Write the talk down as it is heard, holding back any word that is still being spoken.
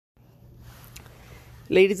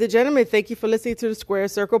Ladies and gentlemen, thank you for listening to the Square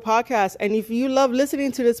Circle podcast. And if you love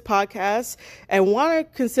listening to this podcast and want to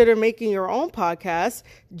consider making your own podcast,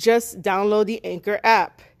 just download the Anchor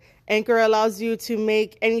app. Anchor allows you to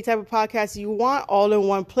make any type of podcast you want all in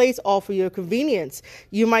one place, all for your convenience.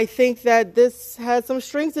 You might think that this has some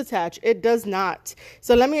strings attached. It does not.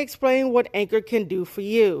 So let me explain what Anchor can do for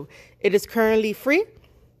you. It is currently free.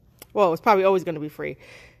 Well, it's probably always going to be free.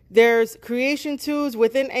 There's creation tools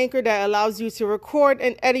within Anchor that allows you to record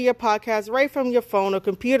and edit your podcast right from your phone or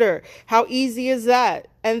computer. How easy is that?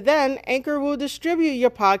 And then Anchor will distribute your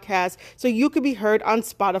podcast so you could be heard on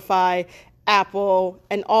Spotify, Apple,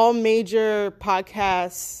 and all major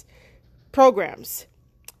podcast programs.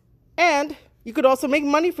 And you could also make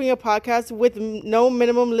money from your podcast with no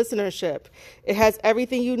minimum listenership. It has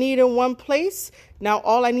everything you need in one place. Now,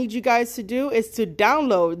 all I need you guys to do is to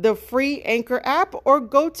download the free Anchor app or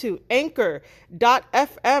go to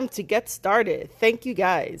anchor.fm to get started. Thank you,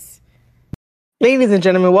 guys. Ladies and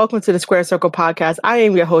gentlemen, welcome to the Square Circle podcast. I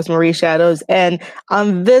am your host, Marie Shadows. And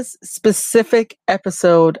on this specific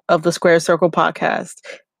episode of the Square Circle podcast,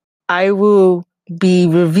 I will be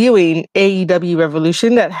reviewing AEW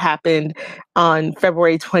Revolution that happened on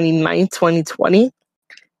February 29th, 2020.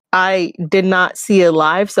 I did not see it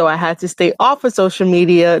live, so I had to stay off of social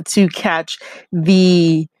media to catch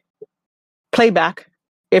the playback,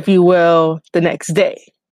 if you will, the next day,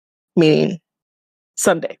 meaning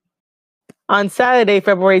Sunday. On Saturday,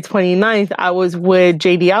 February 29th, I was with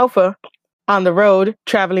JD Alpha on the road,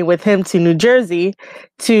 traveling with him to New Jersey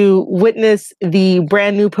to witness the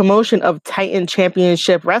brand new promotion of Titan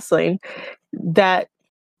Championship Wrestling that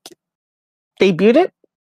debuted it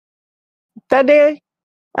that day,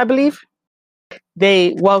 I believe.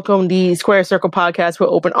 They welcomed the Square Circle podcast with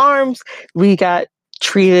open arms. We got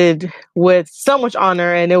treated with so much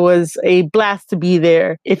honor, and it was a blast to be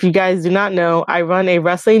there. If you guys do not know, I run a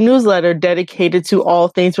wrestling newsletter dedicated to all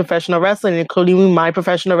things professional wrestling, including my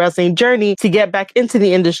professional wrestling journey to get back into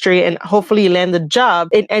the industry and hopefully land a job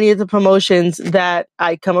in any of the promotions that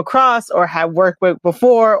I come across or have worked with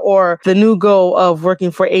before, or the new goal of working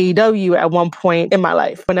for AEW at one point in my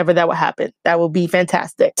life, whenever that will happen. That will be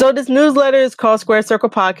fantastic. So this newsletter is called Square Circle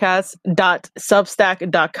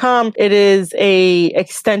Podcast.substack.com. It is a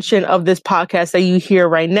extension of this podcast that you hear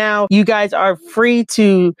right now. You guys are free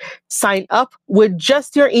to sign up with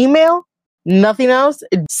just your email, nothing else.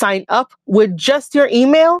 Sign up with just your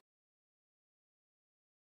email.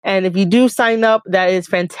 And if you do sign up, that is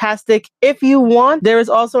fantastic. If you want, there is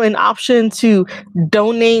also an option to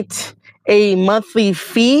donate a monthly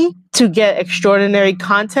fee to get extraordinary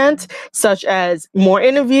content, such as more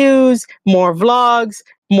interviews, more vlogs,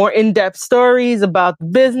 more in-depth stories about the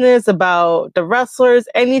business, about the wrestlers,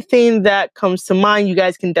 anything that comes to mind. You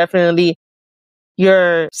guys can definitely,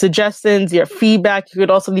 your suggestions, your feedback, you could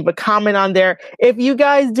also leave a comment on there. If you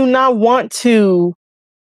guys do not want to,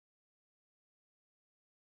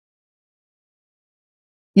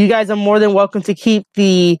 you guys are more than welcome to keep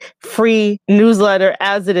the free newsletter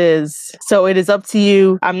as it is. So it is up to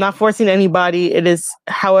you. I'm not forcing anybody. It is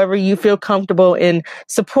however you feel comfortable in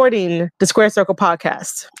supporting the Square Circle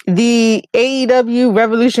podcast. The AEW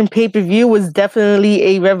Revolution pay-per-view was definitely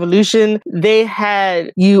a revolution. They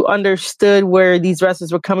had you understood where these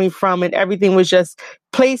wrestlers were coming from, and everything was just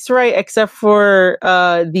placed right, except for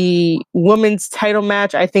the women's title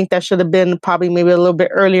match. I think that should have been probably maybe a little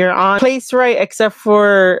bit earlier on. Placed right, except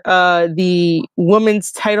for the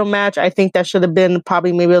women's title match. I think that should have been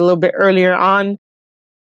probably maybe a little bit earlier on.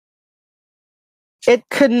 It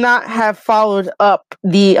could not have followed up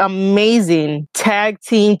the amazing tag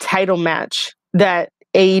team title match that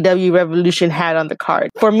AEW Revolution had on the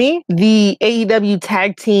card. For me, the AEW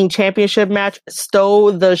Tag Team Championship match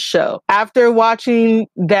stole the show. After watching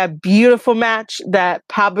that beautiful match that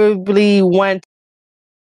probably went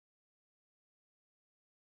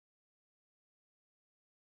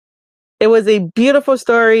It was a beautiful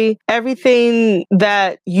story. Everything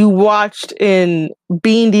that you watched in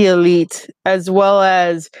Being the Elite, as well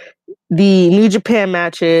as the New Japan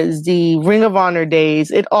matches, the Ring of Honor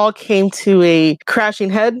days, it all came to a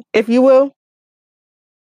crashing head, if you will.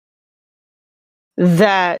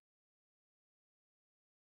 And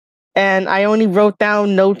I only wrote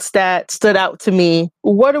down notes that stood out to me.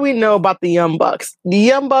 What do we know about the Young Bucks? The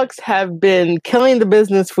Young Bucks have been killing the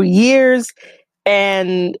business for years,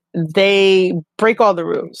 and they break all the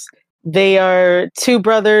rules. They are two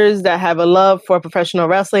brothers that have a love for professional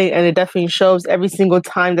wrestling, and it definitely shows every single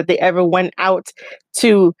time that they ever went out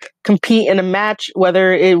to compete in a match,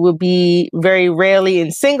 whether it would be very rarely in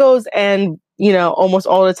singles and almost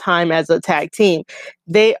all the time as a tag team.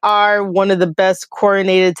 They are one of the best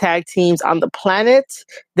coordinated tag teams on the planet.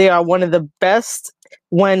 They are one of the best.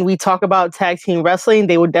 When we talk about tag team wrestling,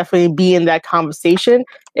 they would definitely be in that conversation.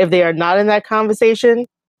 If they are not in that conversation,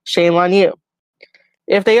 shame on you.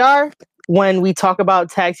 If they are, when we talk about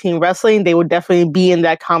tag team wrestling, they would definitely be in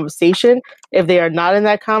that conversation. If they are not in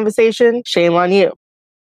that conversation, shame on you.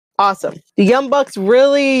 Awesome. The Young Bucks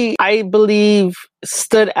really, I believe,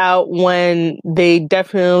 stood out when they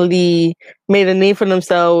definitely made a name for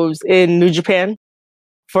themselves in New Japan.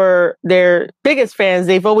 For their biggest fans,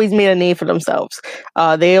 they've always made a name for themselves.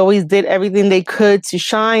 They always did everything they could to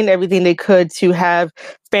shine, everything they could to have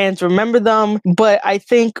fans remember them. But I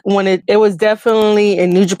think when it was definitely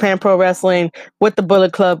in New Japan Pro Wrestling with the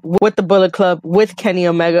Bullet Club, with Kenny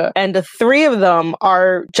Omega. And the three of them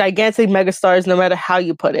are gigantic megastars no matter how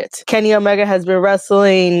you put it. Kenny Omega has been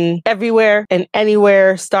wrestling everywhere and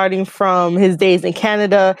anywhere, starting from his days in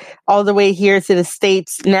Canada all the way here to the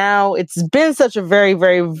States. Now, it's been such a very,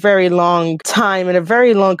 very, very long time and a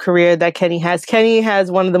very long career that Kenny has. Kenny has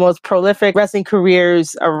one of the most prolific wrestling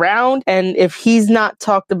careers around. And if he's not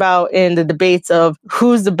talked about in the debates of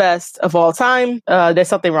who's the best of all time, there's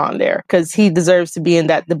something wrong there, because he deserves to be in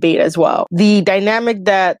that debate as well. The dynamic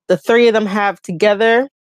that the three of them have together,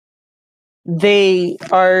 they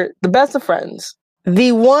are the best of friends.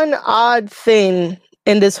 The one odd thing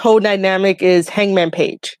in this whole dynamic is Hangman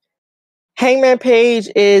Page. Hangman Page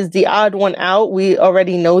is the odd one out. We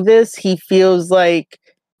already know this. He feels like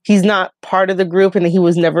he's not part of the group and he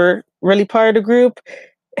was never really part of the group.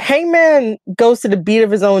 Hangman goes to the beat of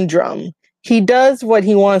his own drum. He does what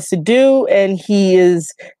he wants to do, and he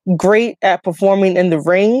is great at performing in the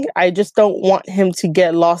ring. I just don't want him to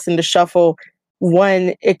get lost in the shuffle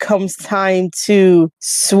when it comes time to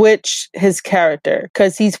switch his character,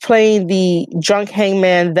 because he's playing the drunk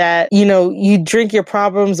hangman that, you drink your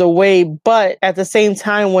problems away, but at the same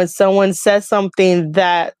time, when someone says something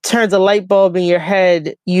that turns a light bulb in your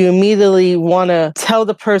head, you immediately want to tell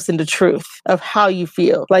the person the truth of how you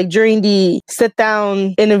feel. Like during the sit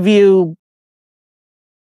down interview,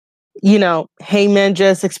 Heyman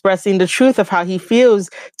just expressing the truth of how he feels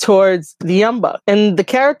towards the Young Bucks. And the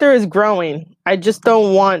character is growing. I just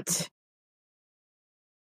don't want...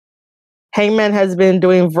 Hangman has been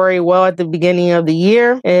doing very well at the beginning of the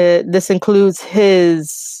year. This includes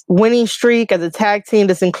his winning streak as a tag team.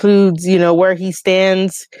 This includes, where he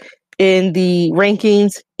stands in the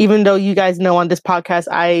rankings. Even though you guys know on this podcast,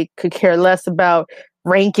 I could care less about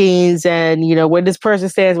rankings and where this person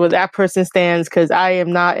stands, where that person stands, because I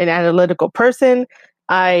am not an analytical person.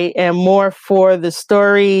 I am more for the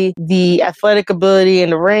story, the athletic ability in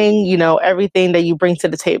the ring, everything that you bring to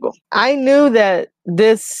the table. I knew that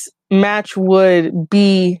this match would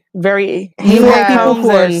be very... You have people who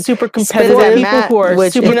are super competitive, people who are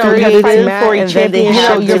super creative for a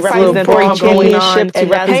championship, your represent for a championship, to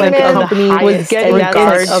represent the company was getting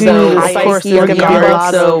regards to the fights he was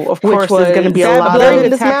got. So of course there's going to be a lot of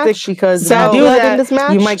this match, because if you do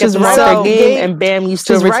that, you might get them off their game, and bam, you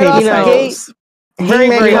still retain the titles. Very,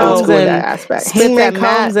 very old school in that aspect. Hangman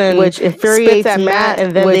comes in, which infuriates Matt,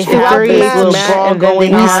 and then they have this little brawl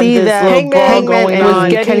going on. We see that Hangman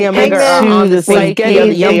was getting Kenny Omega to the psyche of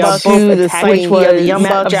the Young Bucks, which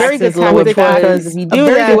was a very good tactic, because if you do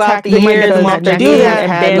that throughout the years, you might do that,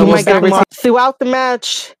 and you might get them throughout the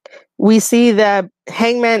match. We see that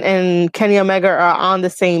Hangman and Kenny Omega are on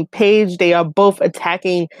the same page. They are both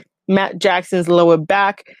attacking Matt Jackson's lower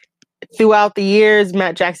back. Throughout the years,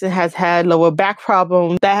 Matt Jackson has had lower back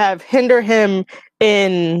problems that have hindered him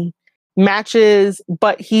in matches,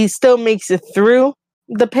 but he still makes it through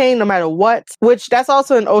the pain no matter what, which that's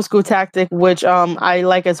also an old school tactic, which I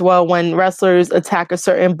like as well, when wrestlers attack a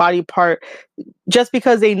certain body part just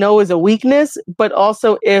because they know is a weakness, but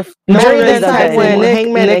also if during that time when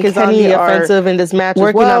Hangman and Kenny are offensive in this match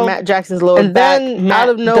working on Matt Jackson's lower back, and then out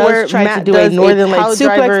of nowhere Matt does a Northern Light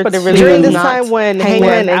suplex, but it really during this time when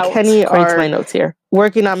Hangman and Kenny are my notes here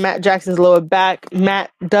working on Matt Jackson's lower back,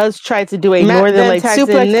 Matt does try to do a Northern Light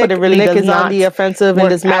suplex, but it really does not. Nick is on the offensive in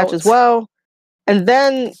this match as well. And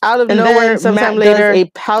then out of nowhere, sometime later, a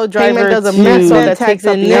power driver does a moonsault that takes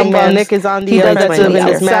in Nick, and Nick is on the offensive in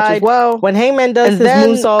this match as well. When Hangman does his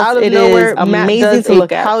moonsault, out of nowhere, amazing to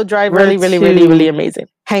look at. Power driver, really amazing.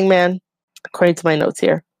 Hangman, according to my notes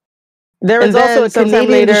here. There is also a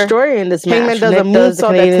Canadian destroyer in this match. Hangman does a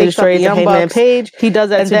moonsault that takes out the Young Bucks. He does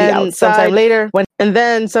that to the outside later. And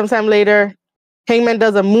then sometime later, Hangman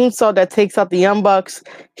does a moonsault that takes out the Young Bucks.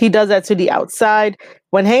 He does that to the outside.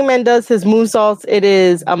 When Hangman does his moonsaults, it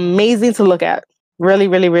is amazing to look at. Really,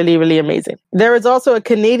 really, really, really amazing. There is also a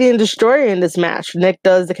Canadian Destroyer in this match. Nick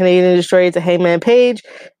does the Canadian Destroyer to Hangman Page,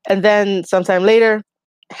 and then sometime later,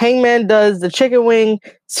 Hangman does the chicken wing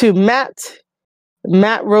to Matt.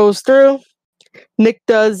 Matt rolls through. Nick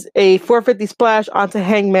does a 450 splash onto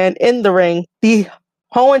Hangman in the ring. The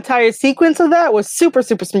whole entire sequence of that was super,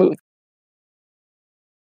 super smooth.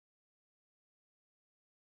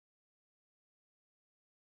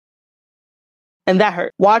 And that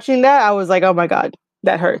hurt. Watching that, I was like, oh my God,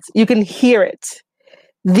 that hurts. You can hear it.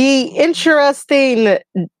 The interesting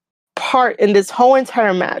part in this whole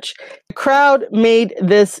entire match, the crowd made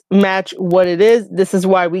this match what it is. This is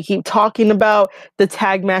why we keep talking about the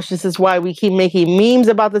tag match. This is why we keep making memes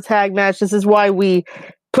about the tag match. This is why we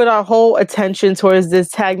put our whole attention towards this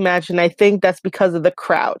tag match. And I think that's because of the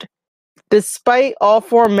crowd. Despite all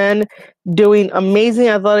four men doing amazing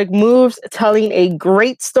athletic moves, telling a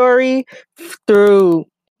great story through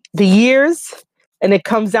the years, and it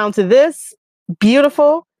comes down to this,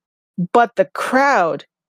 beautiful, but the crowd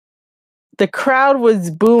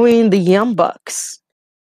was booing the Young Bucks.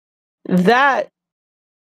 That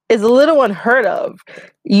is a little unheard of.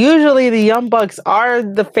 Usually the Young Bucks are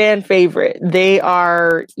the fan favorite. They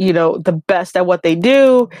are, the best at what they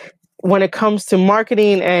do. When it comes to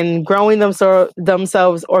marketing and growing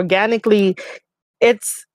themselves organically,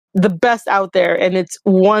 it's the best out there. And it's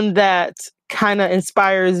one that kind of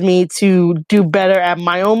inspires me to do better at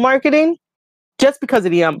my own marketing just because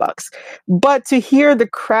of the Young Bucks. But to hear the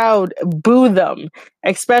crowd boo them,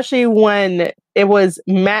 especially when it was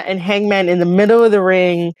Matt and Hangman in the middle of the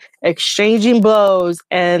ring exchanging blows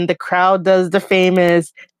and the crowd does the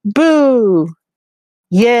famous boo,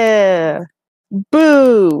 yeah,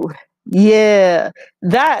 boo, yeah.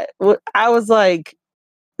 I was like,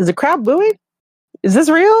 is the crowd booing? Is this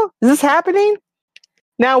real? Is this happening?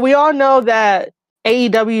 Now, we all know that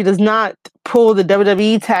AEW does not pull the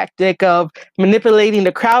WWE tactic of manipulating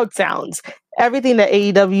the crowd sounds. Everything that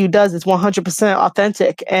AEW does is 100%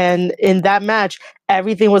 authentic. And in that match,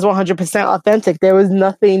 everything was 100% authentic. There was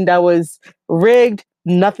nothing that was rigged,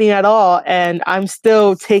 nothing at all. And I'm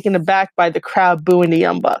still taken aback by the crowd booing the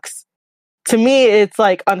Young Bucks. To me, it's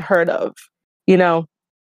like unheard of.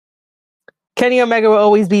 Kenny Omega will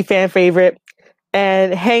always be fan favorite.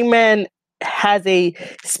 And Hangman has a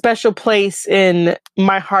special place in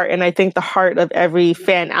my heart, and I think the heart of every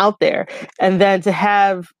fan out there. And then to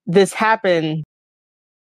have this happen,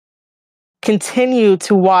 continue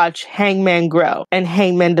to watch Hangman grow and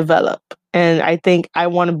Hangman develop. And I think I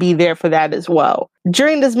want to be there for that as well.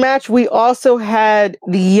 During this match, we also had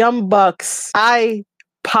the Young Bucks. I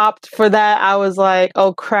popped for that. I was like,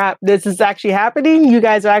 oh crap, this is actually happening. You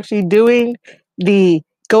guys are actually doing the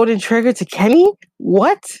Golden Trigger to Kenny?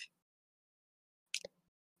 What?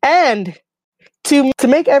 And to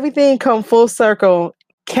make everything come full circle,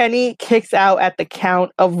 Kenny kicks out at the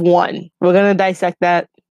count of 1. We're going to dissect that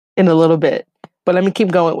in a little bit, but let me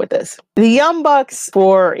keep going with this. The Young Bucks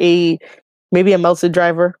for maybe a Meltzer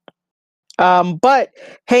driver. But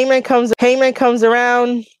Heyman comes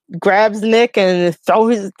around, grabs Nick and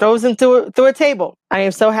throws him through a table. I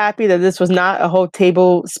am so happy that this was not a whole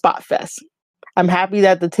table spot fest. I'm happy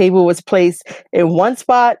that the table was placed in one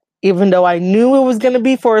spot, even though I knew it was going to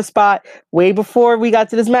be for a spot way before we got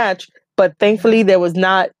to this match. But thankfully, there was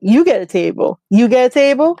not, you get a table, you get a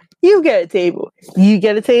table, you get a table, you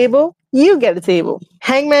get a table, you get a table.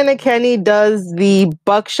 Hangman and Kenny does the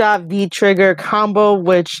Buckshot V-Trigger combo,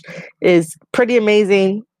 which is pretty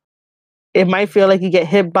amazing. It might feel like you get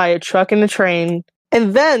hit by a truck and a train.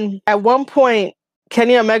 And then at one point,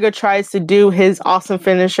 Kenny Omega tries to do his awesome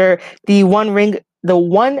finisher, the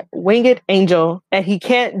one-winged angel, and he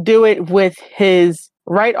can't do it with his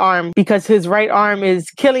right arm because his right arm is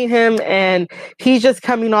killing him, and he's just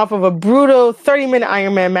coming off of a brutal 30-minute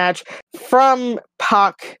Iron Man match from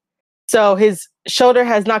Pac. So his shoulder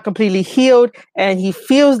has not completely healed, and he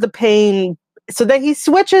feels the pain. So then he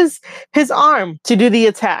switches his arm to do the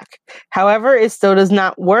attack. However, it still does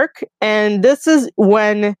not work, and this is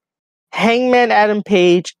when Hangman Adam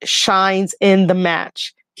Page shines in the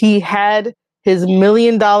match. He had his $1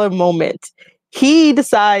 million moment. He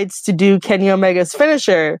decides to do Kenny Omega's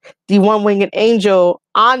finisher, the one-winged angel,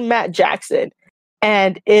 on Matt Jackson,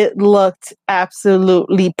 and it looked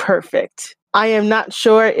absolutely perfect. I am not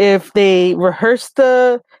sure if they rehearsed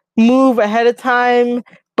the move ahead of time,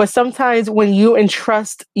 but sometimes when you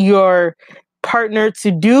entrust your partner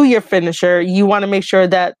to do your finisher, you want to make sure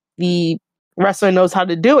that the wrestler knows how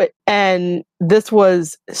to do it. And this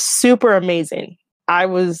was super amazing. I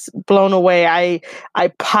was blown away. I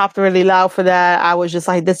popped really loud for that. I was just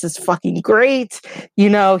like, this is fucking great. You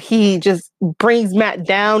know, he just brings Matt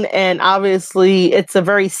down, and obviously it's a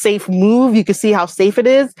very safe move. You can see how safe it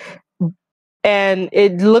is. And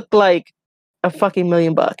it looked like a fucking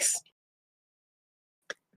 $1,000,000.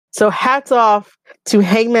 So hats off to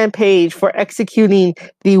Hangman Page for executing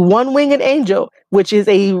the one-winged angel, which is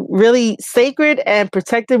a really sacred and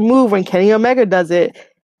protective move when Kenny Omega does it,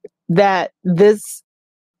 that this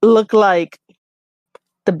looked like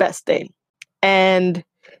the best thing. And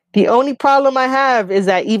the only problem I have is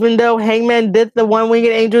that even though Hangman did the one-winged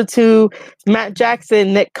angel to Matt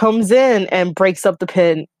Jackson, Nick comes in and breaks up the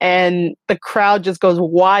pin, and the crowd just goes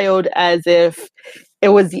wild as if it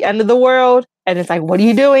was the end of the world. And it's like, what are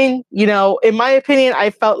you doing? You know, in my opinion,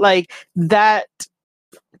 I felt like that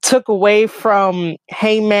took away from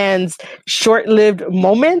Hangman's short-lived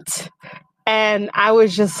moment. And I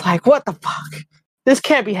was just like, what the fuck? This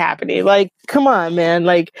can't be happening. Like, come on, man.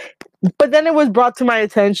 Like, but then it was brought to my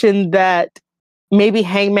attention that maybe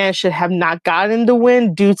Hangman should have not gotten the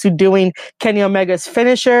win due to doing Kenny Omega's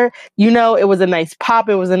finisher. You know, it was a nice pop.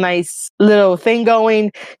 It was a nice little thing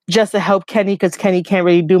going just to help Kenny, because Kenny can't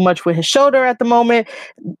really do much with his shoulder at the moment.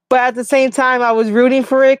 But at the same time, I was rooting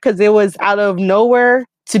for it because it was out of nowhere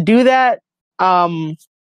to do that.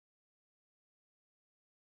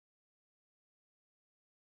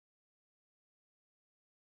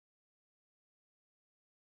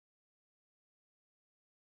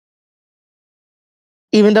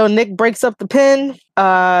 Even though Nick breaks up the pin,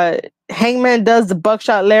 Hangman does the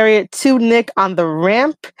buckshot lariat to Nick on the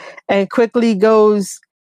ramp and quickly goes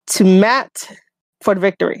to Matt for the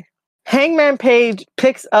victory. Hangman Page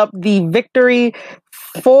picks up the victory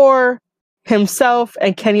for himself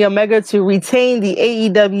and Kenny Omega to retain the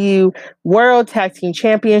AEW World Tag Team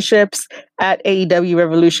Championships at AEW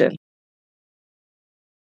Revolution.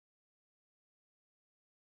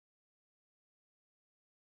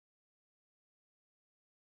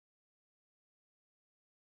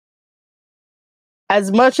 As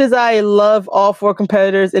much as I love all four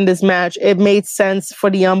competitors in this match, it made sense for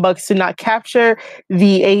the Young Bucks to not capture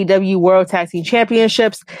the AEW World Tag Team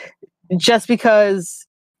Championships, just because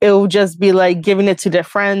it will just be like giving it to their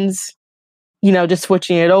friends, you know, just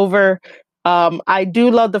switching it over. I do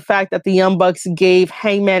love the fact that the Young Bucks gave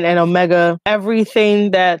Hangman and Omega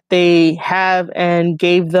everything that they have and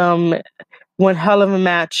gave them one hell of a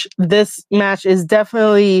match. This match is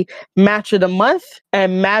definitely match of the month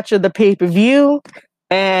and match of the pay-per-view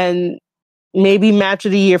and maybe match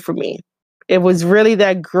of the year for me. It was really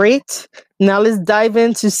that great. Now let's dive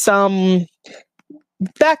into some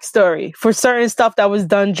backstory for certain stuff that was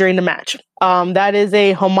done during the match. That is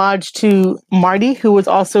a homage to Marty, who was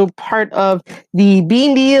also part of the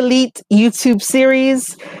Being the Elite YouTube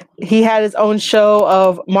series. He had his own show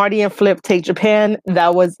of Marty and Flip Take Japan.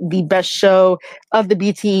 That was the best show of the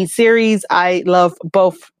BTE series. I love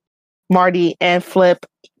both Marty and Flip.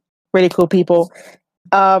 Really cool people.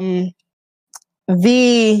 The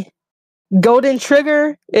Golden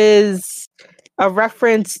Trigger is a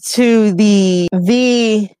reference to the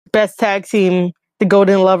best tag team, the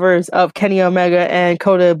Golden Lovers of Kenny Omega and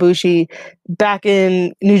Kota Ibushi back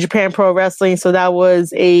in New Japan Pro Wrestling. So that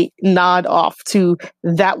was a nod off to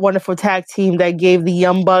that wonderful tag team that gave the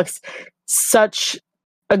Young Bucks such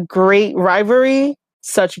a great rivalry,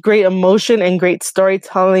 such great emotion and great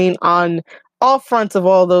storytelling on all fronts of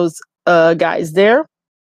all those guys there.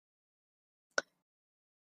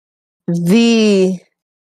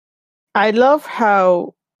 I love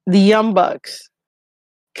how the Young Bucks,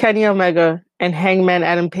 Kenny Omega, and Hangman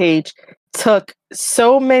Adam Page took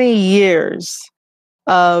so many years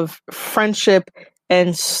of friendship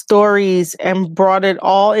and stories and brought it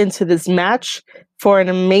all into this match for an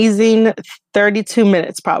amazing 32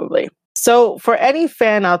 minutes, probably. So for any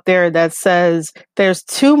fan out there that says there's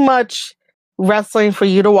too much wrestling for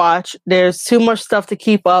you to watch, there's too much stuff to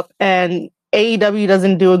keep up, and AEW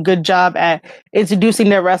doesn't do a good job at introducing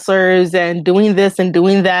their wrestlers and doing this and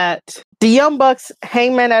doing that, the Young Bucks,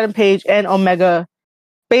 Hangman Adam Page, and Omega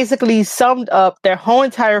basically summed up their whole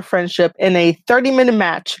entire friendship in a 30-minute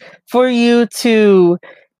match for you to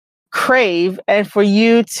crave and for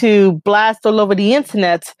you to blast all over the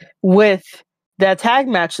internet with that tag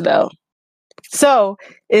match, though. So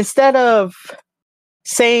instead of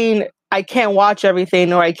saying I can't watch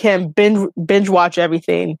everything or I can't binge watch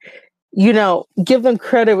everything, you know, give them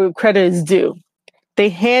credit where credit is due. They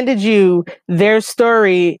handed you their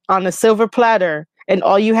story on a silver platter, and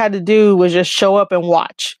all you had to do was just show up and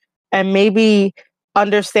watch and maybe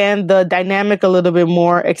understand the dynamic a little bit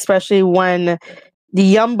more, especially when the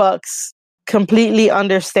Young Bucks completely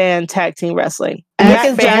understand tag team wrestling.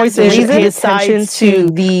 Matt Jackson decides to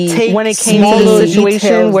take when it came to the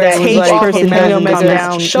situation where it was like Kenny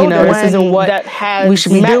Omega's shoulder, this isn't what we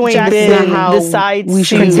should be doing. This isn't how we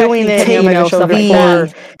should be doing it. Kenny Omega's shoulder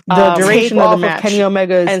for the duration of the match. Kenny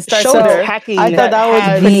Omega's shoulder. I thought that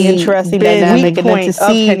was a pretty interesting dynamic, and then to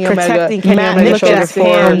see protecting Kenny Omega's shoulder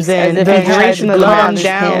comes in, the duration of the match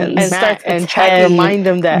down and starts and try to remind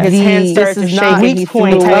him that his hands start to shake and he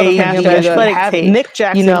threw away the athletic tape. Nick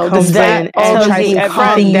Jackson comes in and tries to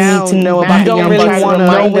everything you need to know about. You don't really want to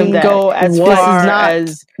remind them that go as far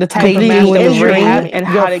as the type of match that was ring and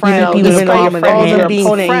how to keep people in all of them being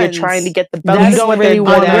friends. You're trying to get the belt. You don't really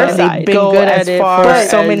want to. They've been good at it for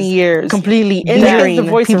so many years. Completely injuring the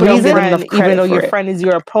voice of reason, even though your friend is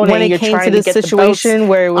your opponent. When it came to this situation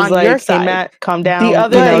where it was like, "Hey Matt, calm down." The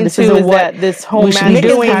other thing this is what this whole match is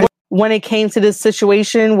doing. When it came to this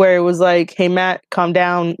situation where it was like, "Hey Matt, calm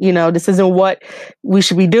down. This isn't what we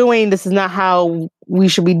should be doing. This is not how we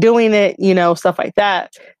should be doing it." Stuff like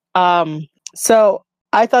that. So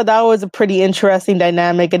I thought that was a pretty interesting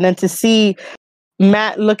dynamic, and then to see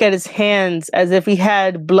Matt look at his hands as if he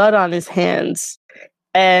had blood on his hands,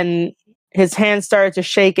 and his hands started to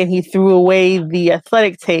shake, and he threw away the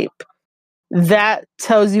athletic tape. That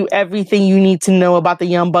tells you everything you need to know about the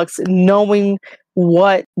Young Bucks, knowing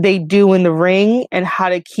what they do in the ring and how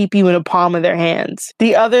to keep you in the palm of their hands.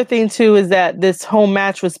 The other thing too is that this whole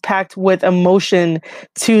match was packed with emotion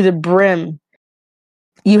to the brim.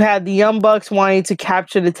 You had the Young Bucks wanting to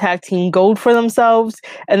capture the tag team gold for themselves,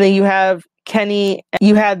 and then you had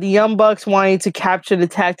the Young Bucks wanting to capture the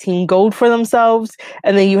tag team gold for themselves,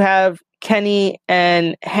 and then you have Kenny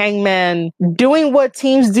and Hangman doing what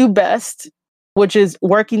teams do best, which is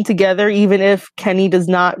working together, even if Kenny does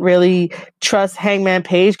not really trust Hangman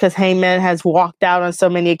Page because Hangman has walked out on so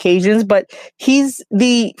many occasions, but he's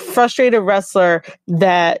the frustrated wrestler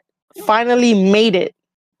that finally made it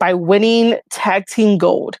by winning tag team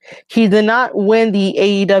gold. He did not win the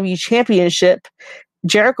AEW championship.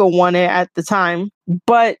 Jericho won it at the time,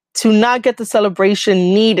 but to not get the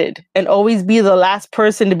celebration needed and always be the last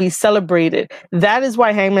person to be celebrated, that is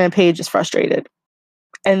why Hangman Page is frustrated.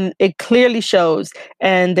 And it clearly shows,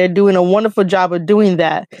 and they're doing a wonderful job of doing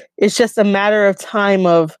that. It's just a matter of time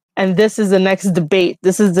and this is the next debate.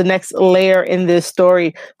 This is the next layer in this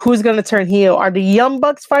story. Who's going to turn heel? Are the Young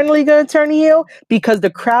Bucks finally going to turn heel because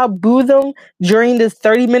the crowd booed them during this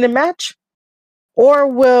 30-minute match? Or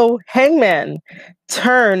will Hangman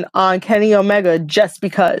turn on Kenny Omega just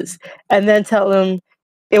because and then tell him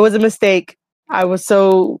it was a mistake? I was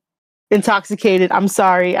so intoxicated. I'm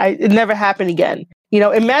sorry. It never happened again.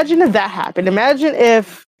 Imagine if that happened. Imagine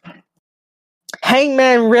if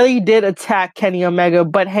Hangman really did attack Kenny Omega,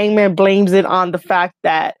 but Hangman blames it on the fact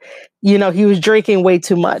that, he was drinking way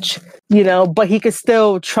too much, but he could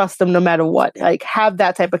still trust him no matter what. Like, have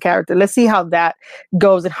that type of character. Let's see how that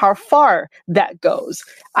goes and how far that goes.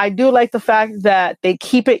 I do like the fact that they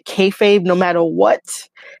keep it kayfabe no matter what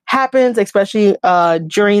happens, especially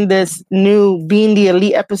during this new Being the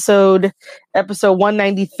Elite episode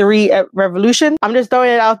 193 at Revolution. I'm just throwing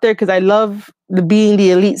it out there because I love the Being the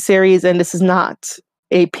Elite series, and this is not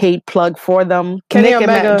a paid plug for them. Nick and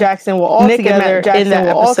Matt Jackson were all together in that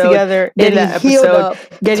episode,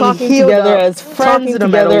 getting healed together as friends no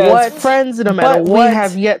matter what. We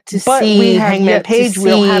have yet to see Hangman Page. We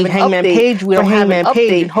don't have Hangman Page. We don't have an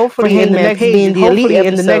update. Hopefully in the next Being the Elite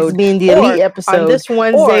episode. On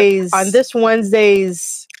this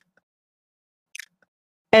Wednesdays.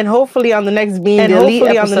 And hopefully on the next Being the Elite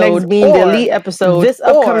episode,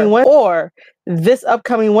 this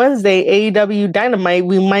upcoming Wednesday, AEW Dynamite,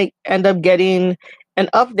 we might end up getting an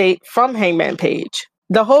update from Hangman Page.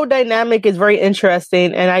 The whole dynamic is very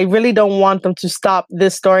interesting, and I really don't want them to stop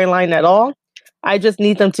this storyline at all. I just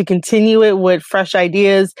need them to continue it with fresh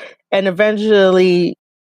ideas and eventually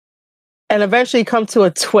come to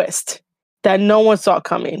a twist that no one saw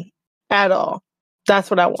coming at all. That's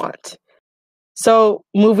what I want. So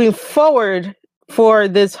moving forward for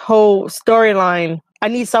this whole storyline, I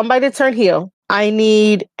need somebody to turn heel. I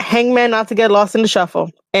need Hangman not to get lost in the shuffle.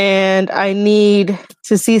 And I need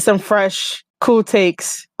to see some fresh, cool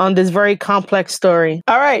takes on this very complex story.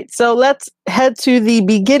 All right, so let's head to the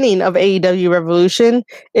beginning of AEW Revolution.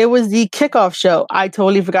 It was the kickoff show. I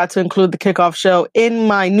totally forgot to include the kickoff show in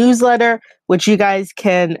my newsletter, which you guys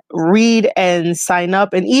can read and sign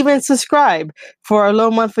up and even subscribe for a low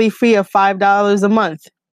monthly fee of $5 a month.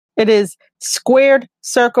 It is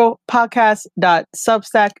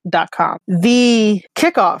squaredcirclepodcast.substack.com. The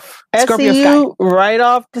kickoff, SCU, right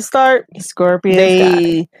off the start,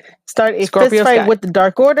 they start a fist fight with the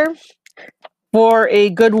Dark Order. For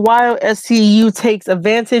a good while, SCU takes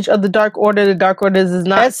advantage of the Dark Order. The Dark Order does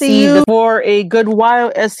not see the... For a good while,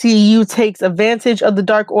 SCU takes advantage of the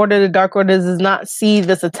Dark Order. The Dark Order does not see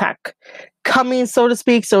this attack coming, so to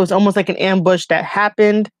speak. So it's almost like an ambush that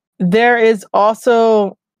happened. There is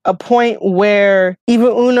also a point where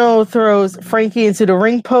Evil Uno throws Frankie into the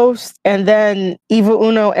ring post, and then Evil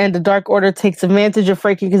Uno and the Dark Order takes advantage of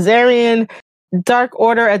Frankie Kazarian. Dark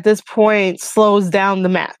Order at this point slows down the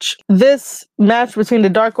match. This match between the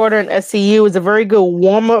Dark Order and SCU is a very good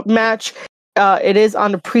warm-up match. It is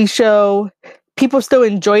on the pre-show. People still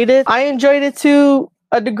enjoyed it. I enjoyed it to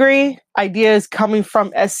a degree. Ideas coming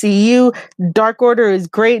from SCU. Dark Order is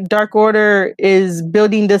great. Dark Order is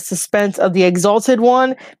building the suspense of the Exalted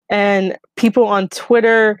One, and people on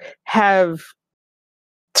Twitter have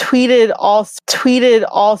tweeted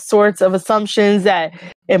all sorts of assumptions that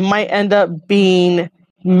it might end up being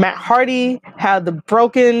Matt Hardy, have the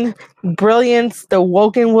broken brilliance, the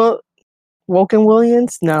Woken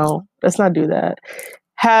Williams? No, let's not do that.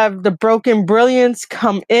 Have the broken brilliance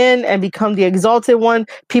come in and become the Exalted One.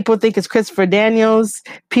 People think it's Christopher Daniels.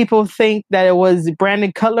 People think that it was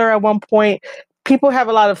Brandon Cutler at one point. People have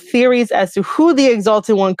a lot of theories as to who the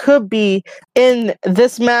Exalted One could be. In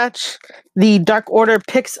this match, the Dark Order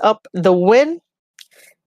picks up the win,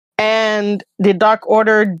 and the Dark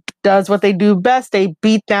Order does what they do best. They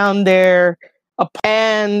beat down their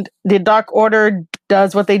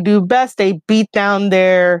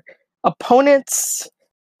opponents.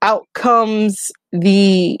 Out comes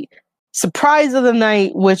the surprise of the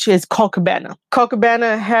night, which is Colt Cabana. Colt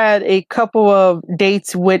Cabana had a couple of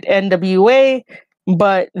dates with NWA,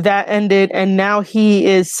 but that ended, and now he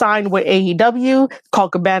is signed with AEW.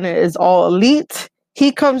 Colt Cabana is all elite.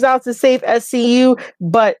 He comes out to save SCU,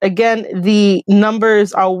 but again, the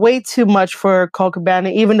numbers are way too much for Colt Cabana,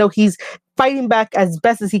 even though he's fighting back as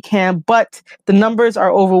best as he can, but the numbers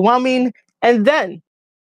are overwhelming. And then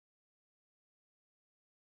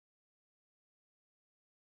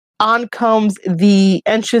on comes the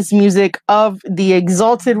entrance music of the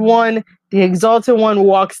Exalted One. The Exalted One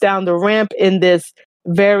walks down the ramp in this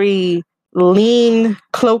very lean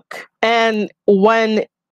cloak. And when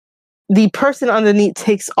the person underneath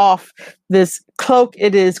takes off this cloak,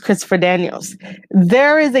 it is Christopher Daniels.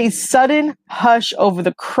 There is a sudden hush over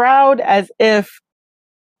the crowd as if,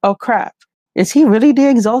 oh crap, is he really the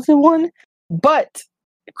Exalted One? But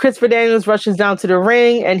Christopher Daniels rushes down to the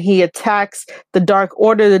ring and he attacks the Dark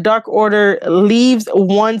Order. The Dark Order leaves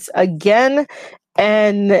once again,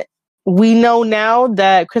 and we know now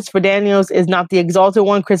that Christopher Daniels is not the Exalted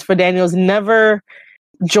One. Christopher Daniels never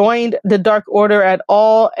joined the Dark Order at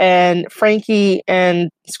all, and Frankie and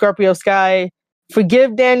Scorpio Sky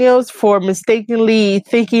forgive Daniels for mistakenly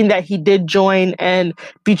thinking that he did join and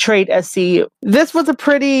betrayed SCU. This was a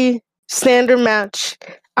pretty standard match.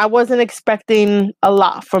 I wasn't expecting a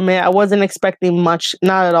lot from it. I wasn't expecting much,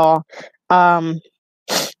 not at all.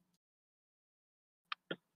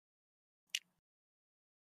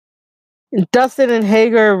 Dustin and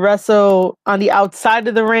Hager wrestle on the outside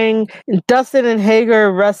of the ring. This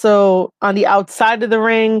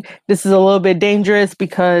is a little bit dangerous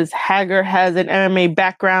because Hager has an MMA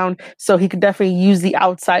background, so he could definitely use the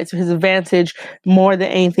outside to his advantage more than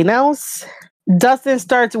anything else. Dustin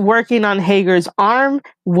starts working on Hager's arm,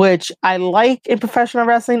 which I like in professional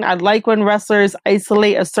wrestling. I like when wrestlers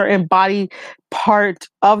isolate a certain body part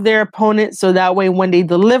of their opponent, so that way when they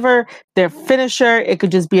deliver their finisher, it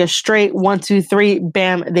could just be a straight 1, 2, 3,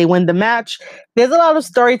 bam, they win the match. There's a lot of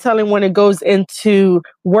storytelling when it goes into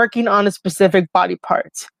working on a specific body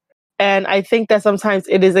part. And I think that sometimes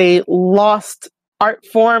it is a lost art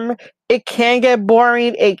form. It can get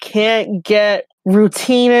boring. It can get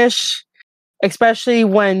routine-ish, especially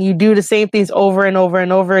when you do the same things over and over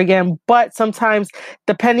and over again. But sometimes,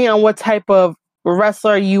 depending on what type of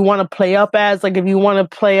wrestler you want to play up as, like if you want to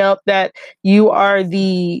play up that you are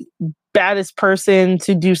the baddest person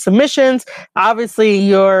to do submissions, obviously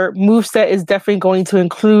your moveset is definitely going to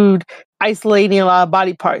include isolating a lot of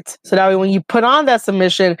body parts. So that way when you put on that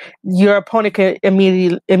submission, your opponent can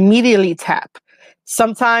immediately tap.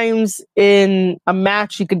 Sometimes in a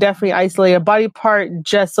match, you could definitely isolate a body part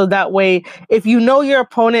just so that way, if you know your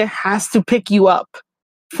opponent has to pick you up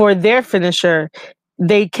for their finisher,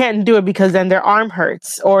 they can't do it because then their arm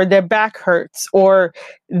hurts or their back hurts or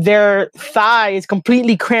their thigh is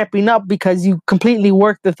completely cramping up because you completely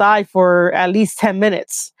worked the thigh for at least 10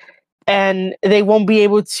 minutes. And they won't be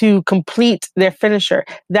able to complete their finisher.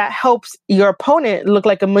 That helps your opponent look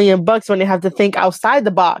like $1,000,000 when they have to think outside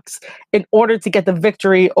the box in order to get the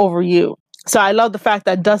victory over you. So I love the fact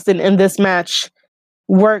that Dustin in this match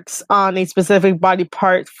works on a specific body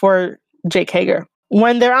part for Jake Hager.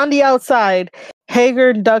 When they're on the outside,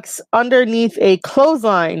 Hager ducks underneath a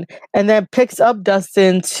clothesline and then picks up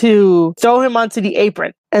Dustin to throw him onto the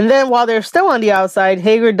apron. And then while they're still on the outside,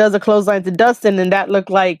 Hager does a clothesline to Dustin, and that looked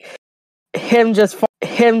like him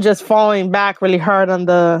just falling back really hard on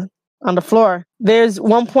the floor. There's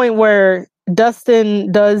one point where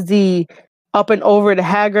Dustin does the up and over to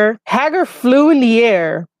Hager. Hager flew in the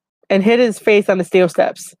air and hit his face on the steel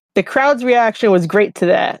steps. The crowd's reaction was great to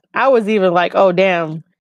that. I was even like, oh damn,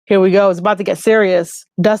 here we go. It's about to get serious.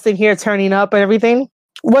 Dustin here turning up and everything.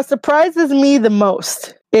 What surprises me the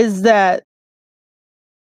most is that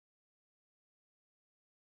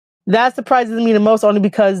surprises me the most only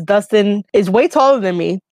because Dustin is way taller than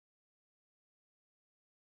me.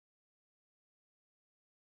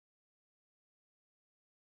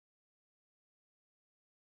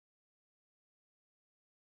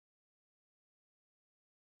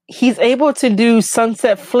 He's able to do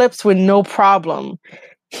sunset flips with no problem.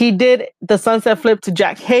 He did the sunset flip to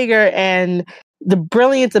Jack Hager, and the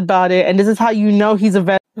brilliance about it, and this is how you know he's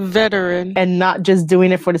a veteran and not just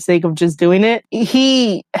doing it for the sake of just doing it.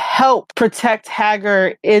 He helped protect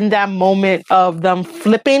Hager in that moment of them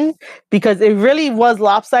flipping, because it really was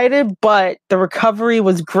lopsided, but the recovery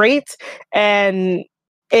was great and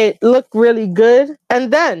it looked really good.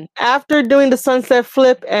 And then after doing the sunset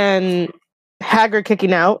flip and Hager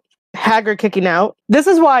kicking out, this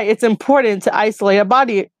is why it's important to isolate a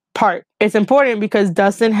body part. It's important because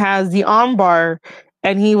Dustin has the armbar,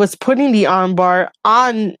 and he was putting the armbar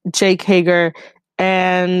on Jake Hager,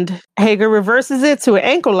 and Hager reverses it to an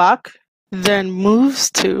ankle lock, then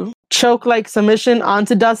moves to choke-like submission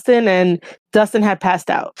onto Dustin, and Dustin had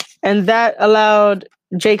passed out. And that allowed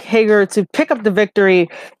Jake Hager to pick up the victory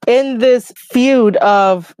in this feud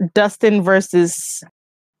of Dustin versus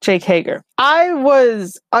Jake Hager. I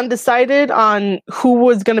was undecided on who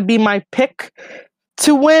was going to be my pick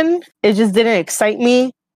to win. It just didn't excite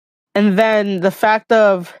me. And then the fact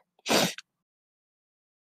of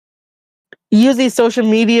using social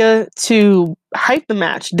media to hype the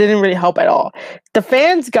match didn't really help at all. The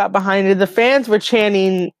fans got behind it. The fans were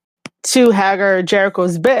chanting to Hager,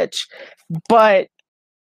 Jericho's bitch. But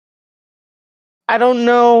I don't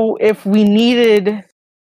know if we needed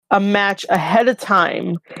a match ahead of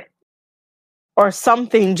time or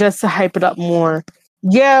something just to hype it up more.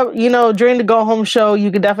 Yeah, during the go home show,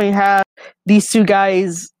 you could definitely have these two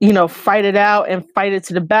guys, fight it out and fight it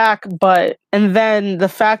to the back. And then the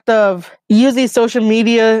fact of using social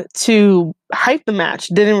media to hype the match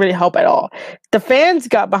didn't really help at all. The fans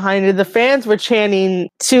got behind it. The fans were chanting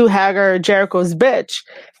to Hager, Jericho's bitch.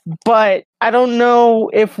 But I don't know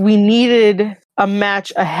if we needed a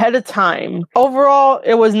match ahead of time. Overall,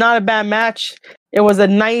 it was not a bad match. It was a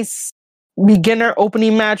nice beginner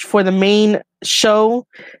opening match for the main show,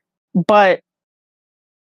 but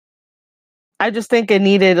I just think it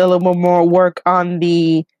needed a little more work on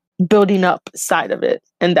the building up side of it,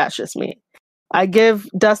 and that's just me. I give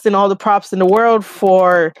Dustin all the props in the world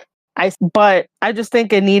but I just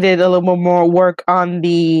think it needed a little more work on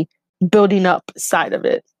the building up side of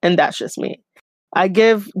it, and that's just me. I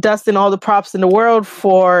give Dustin all the props in the world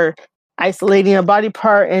for isolating a body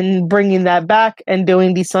part and bringing that back and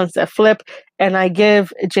doing the sunset flip. And I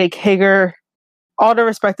give Jake Hager all the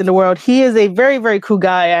respect in the world. He is a very, very cool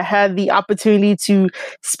guy. I had the opportunity to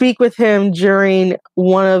speak with him during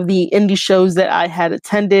one of the indie shows that I had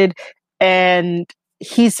attended, and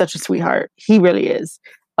he's such a sweetheart. He really is.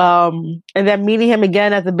 And then meeting him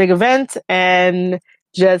again at the big event and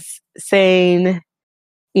just saying,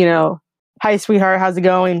 hi, sweetheart, how's it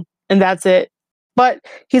going? And that's it. But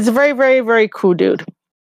he's a very, very, very cool dude.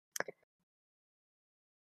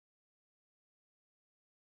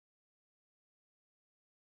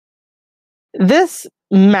 This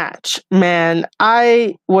match, man,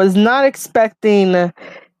 I was not expecting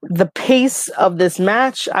the pace of this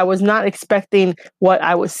match. I was not expecting what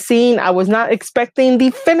I was seeing. I was not expecting the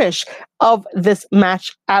finish of this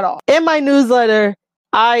match at all. In my newsletter,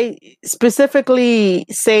 I specifically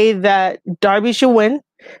say that Darby should win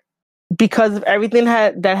because of everything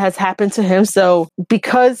that has happened to him. So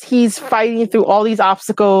because he's fighting through all these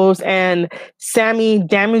obstacles and Sammy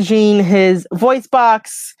damaging his voice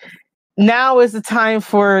box, now is the time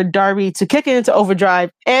for Darby to kick it into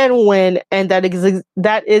overdrive and win. And that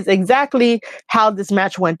is exactly how this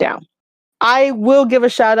match went down. I will give a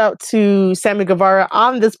shout out to Sammy Guevara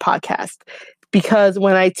on this podcast, because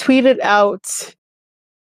when I tweeted out,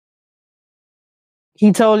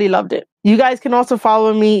 he totally loved it. You guys can also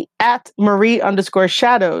follow me at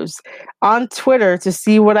Marie_Shadows on Twitter to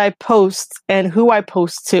see what I post and who I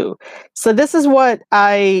post to. So this is what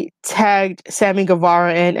I tagged Sammy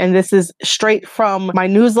Guevara in, and this is straight from my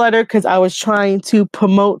newsletter because I was trying to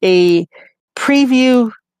promote a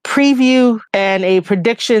preview and a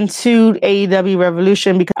prediction to AEW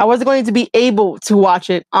Revolution because I wasn't going to be able to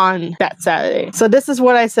watch it on that Saturday. So this is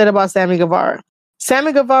what I said about Sammy Guevara.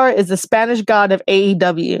 Sammy Guevara is the Spanish god of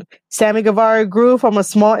AEW. Sammy Guevara grew from a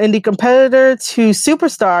small indie competitor to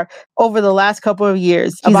superstar over the last couple of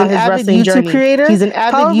years. He's an avid YouTube creator. He's an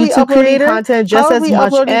avid YouTube creator. Content just as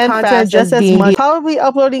much and fast as being probably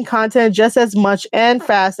uploading content just as much and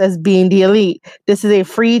fast as being the elite. This is a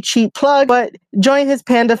free cheap plug, but join his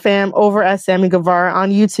Panda fam over at Sammy Guevara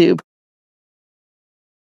on YouTube.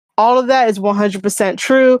 All of that is 100%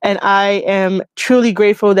 true, and I am truly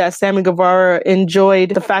grateful that Sammy Guevara enjoyed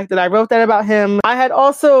the fact that I wrote that about him. I had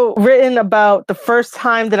also written about the first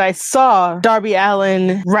time that I saw Darby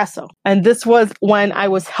Allin wrestle, and this was when I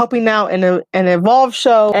was helping out in an Evolve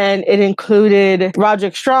show, and it included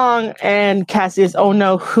Roderick Strong and Cassius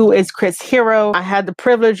Ohno, who is Chris Hero. I had the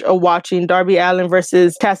privilege of watching Darby Allin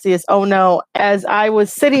versus Cassius Ohno. As I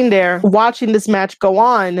was sitting there watching this match go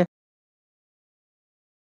on,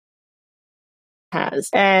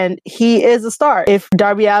 and he is a star. If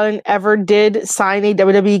Darby Allin ever did sign a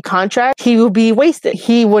WWE contract, he would be wasted.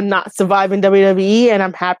 He would not survive in WWE, and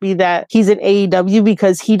I'm happy that he's in AEW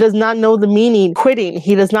because he does not know the meaning quitting.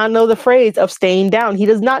 He does not know the phrase of staying down. He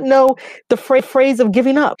does not know the phrase of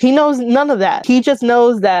giving up. He knows none of that. He just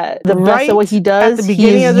knows that the best at what he does. At the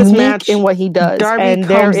beginning of this match, in what he does, Darby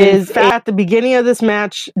comes in at the beginning of this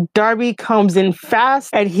match. Darby comes in fast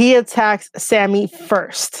and he attacks Sammy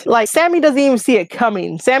first. Like, Sammy doesn't even see it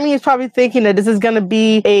coming. Sammy is probably thinking that this is going to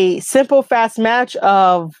be a simple, fast match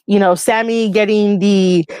of, Sammy getting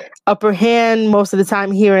the upper hand most of the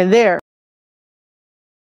time here and there.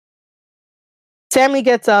 Sammy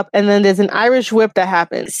gets up, and then there's an Irish whip that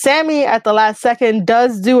happens. Sammy, at the last second,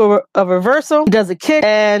 does do a reversal. He does a kick,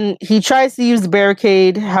 and he tries to use the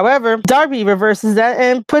barricade. However, Darby reverses that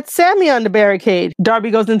and puts Sammy on the barricade.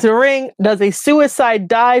 Darby goes into the ring, does a suicide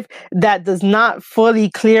dive that does not fully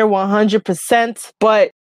clear 100%,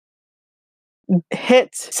 but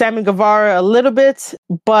hit Sammy Guevara a little bit,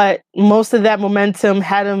 but most of that momentum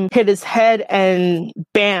had him hit his head, and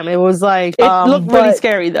bam, it was like it looked really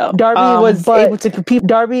scary though. Darby was able to compete.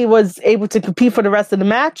 Darby was able to compete for the rest of the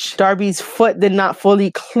match. Darby's foot did not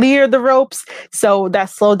fully clear the ropes, so that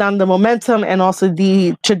slowed down the momentum and also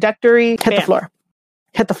the trajectory. Hit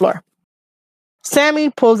the floor. Sammy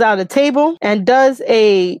pulls out a table and does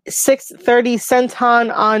a 630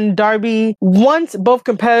 senton on Darby. Once both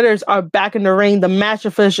competitors are back in the ring, the match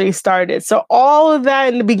officially started. So all of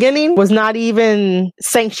that in the beginning was not even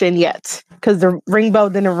sanctioned yet because the ring bell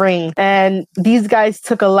didn't ring. And these guys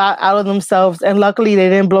took a lot out of themselves, and luckily they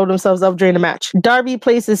didn't blow themselves up during the match. Darby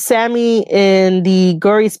places Sammy in the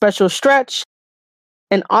gory special stretch,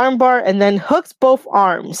 an armbar, and then hooks both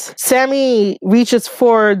arms. Sammy reaches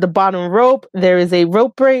for the bottom rope. There is a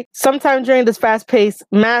rope break. Sometime during this fast-paced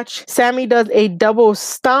match, Sammy does a double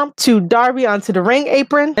stomp to Darby onto the ring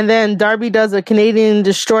apron, and then Darby does a Canadian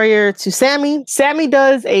destroyer to Sammy. Sammy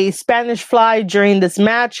does a Spanish fly during this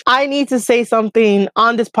match. I need to say something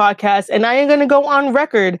on this podcast, and I am going to go on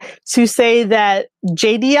record to say that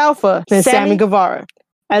JD Alpha and Sammy Guevara,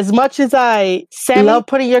 as much as I love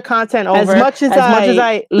putting your content over, as much as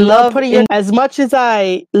I love putting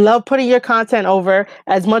your content over,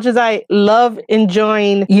 as much as I love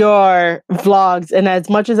enjoying your vlogs, and as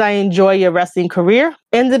much as I enjoy your wrestling career,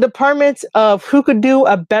 in the department of who could do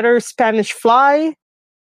a better Spanish fly,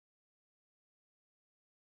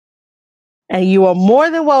 and you are more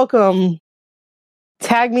than welcome,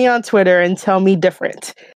 tag me on Twitter and tell me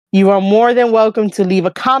different. You are more than welcome to leave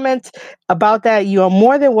a comment about that. You are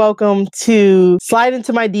more than welcome to slide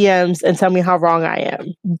into my DMs and tell me how wrong I am.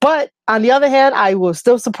 But on the other hand, I will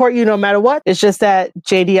still support you no matter what. It's just that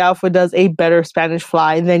JD Alpha does a better Spanish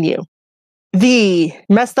fly than you. The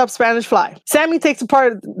messed up Spanish fly. Sammy takes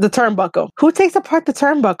apart the turnbuckle. Who takes apart the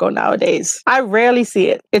turnbuckle nowadays? I rarely see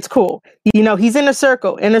it. It's cool. He's in a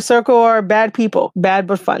circle. Inner circle are bad people. Bad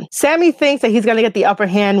but fun. Sammy thinks that he's going to get the upper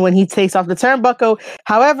hand when he takes off the turnbuckle.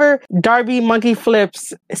 However, Darby monkey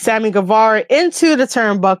flips Sammy Guevara into the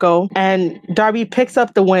turnbuckle, and Darby picks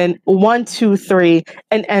up the win 1, 2, 3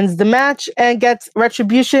 and ends the match and gets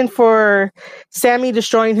retribution for Sammy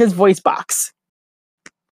destroying his voice box.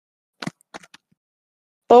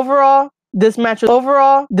 Overall, This match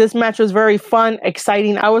was very fun,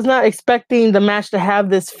 exciting. I was not expecting the match to have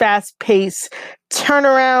this fast-paced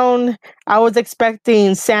turnaround. I was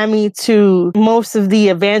expecting Sammy to most of the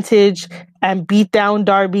advantage and beat down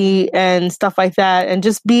Darby and stuff like that, and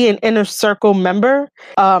just be an Inner Circle member.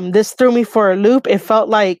 This threw me for a loop. It felt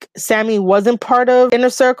like Sammy wasn't part of Inner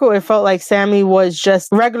Circle. It felt like Sammy was just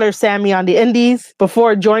regular Sammy on the indies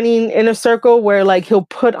before joining Inner Circle, where like he'll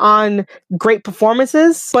put on great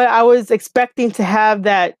performances. But I was expecting to have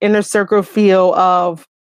that Inner Circle feel of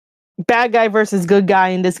bad guy versus good guy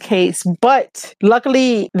in this case, but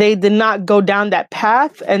luckily they did not go down that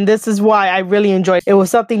path, and this is why I really enjoyed it. It was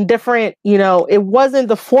something different. You know, it wasn't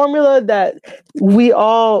the formula that we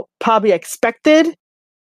all probably expected.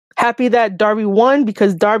 Happy that Darby won,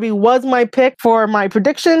 because Darby was my pick for my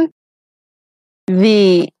prediction.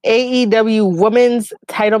 The AEW Women's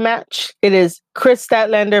title match. It is Chris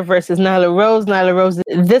Statlander versus Nyla Rose. Nyla Rose.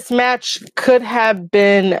 This match could have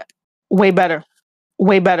been way better.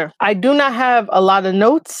 Way better. I do not have a lot of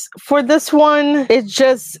notes for this one. It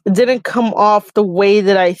just didn't come off the way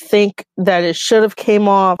that I think that it should have came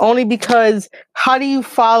off, only because how do you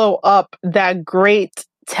follow up that great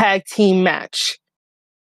tag team match?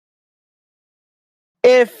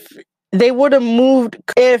 If they would have moved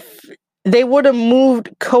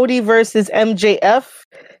Cody versus MJF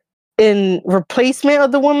in replacement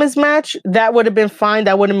of the women's match, that would have been fine.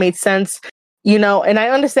 That would have made sense. You know, and I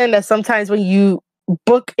understand that sometimes when you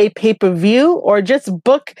book a pay-per-view or just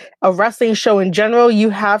book a wrestling show in general, you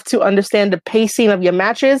have to understand the pacing of your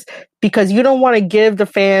matches, because you don't want to give the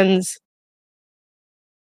fans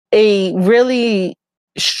a really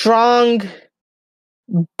strong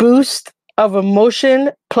boost of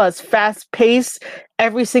emotion plus fast pace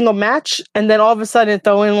every single match, and then all of a sudden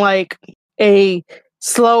throw in like a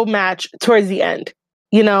slow match towards the end.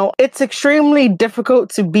 You know, it's extremely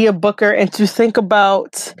difficult to be a booker and to think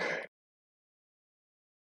about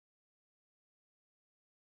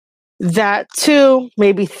that 2,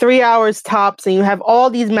 maybe 3 hours tops, and you have all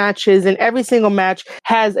these matches, and every single match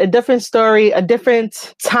has a different story, a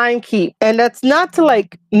different time keep. And that's not to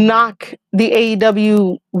like knock the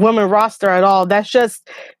AEW women roster at all. That's just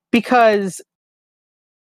because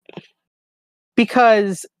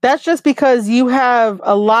you have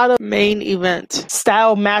a lot of main event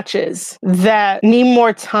style matches that need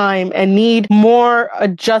more time and need more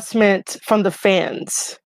adjustment from the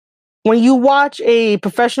fans. When you watch a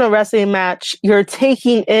professional wrestling match, you're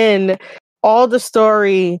taking in all the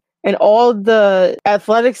story and all the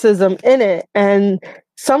athleticism in it. And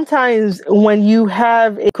sometimes when you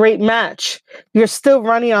have a great match, you're still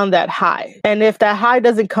running on that high. And if that high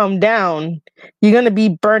doesn't come down, you're going to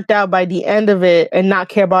be burnt out by the end of it and not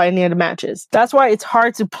care about any of the matches. That's why it's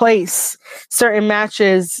hard to place certain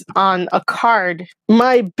matches on a card.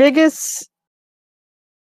 My biggest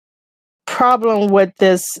problem with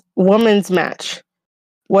this women's match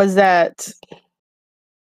was that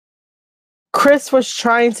Chris was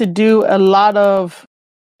trying to do a lot of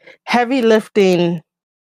heavy lifting.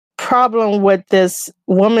 Problem with this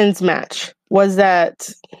women's match was that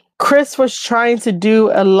Chris was trying to do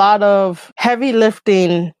a lot of heavy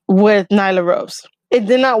lifting with Nyla Rose. It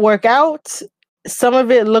did not work out. Some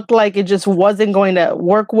of it looked like it just wasn't going to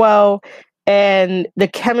work well, and the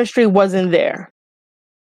chemistry wasn't there.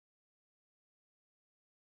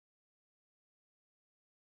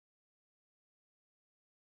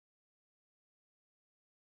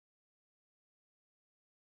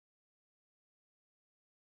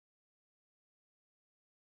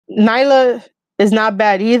 Nyla is not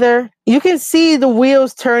bad either. You can see the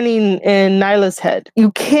wheels turning in Nyla's head.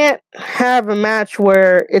 You can't have a match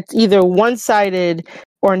where it's either one-sided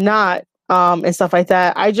or not, and stuff like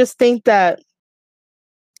that. I just think that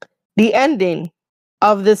the ending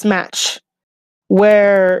of this match,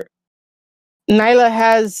 where Nyla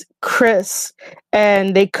has Chris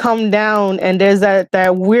and they come down and there's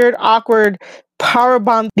that weird, awkward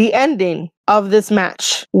powerbomb. The ending of this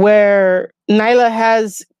match, where Nyla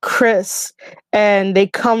has Chris and they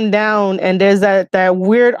come down and there's that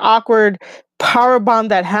weird, awkward powerbomb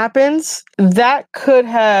that happens, that could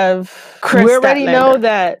have Chris. We already know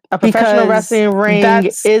that a professional wrestling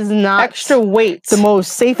ring is not extra weight. The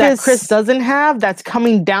most safest that Chris doesn't have, that's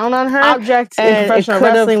coming down on her object in professional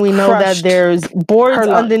wrestling. We know that there's boards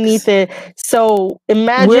underneath it. So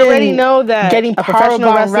imagine, we already know that getting a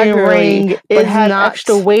professional wrestling ring is not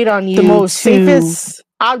extra weight on you. The most safest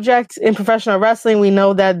object in professional wrestling. We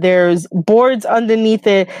know that there's boards underneath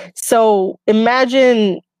it. So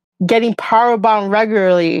imagine getting powerbombed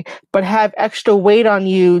regularly, but have extra weight on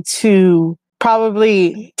you to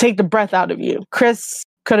probably take the breath out of you. Chris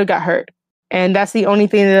could have got hurt. And that's the only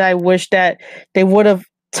thing that I wish that they would have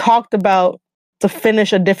talked about to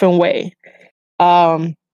finish a different way.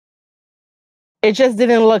 It just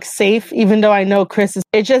didn't look safe, even though I know Chris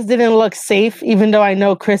is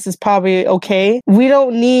probably okay. We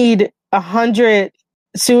don't need 100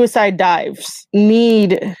 suicide dives.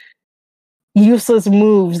 Need useless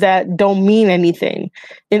moves that don't mean anything.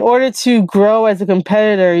 In order to grow as a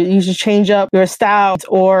competitor, you should change up your style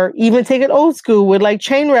or even take it old school with like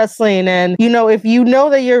chain wrestling. And, if you know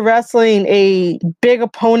that you're wrestling a big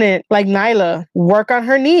opponent like Nyla, work on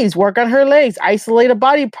her knees, work on her legs, isolate a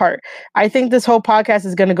body part. I think this whole podcast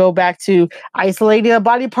is going to go back to isolating a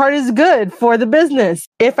body part is good for the business.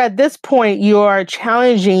 If at this point you are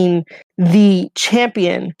challenging the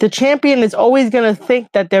champion is always going to think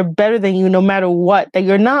that they're better than you no matter what, that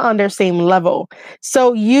you're not on their same level.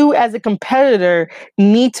 So you as a competitor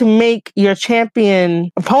need to make your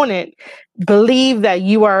champion opponent believe that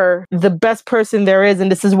you are the best person there is,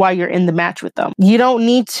 and this is why you're in the match with them. You don't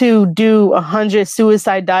need to do 100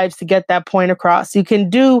 suicide dives to get that point across. You can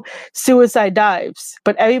do suicide dives,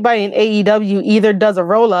 but everybody in AEW either does a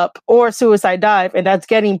roll-up or suicide dive, and that's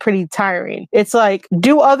getting pretty tiring. It's like,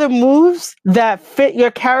 do other moves that fit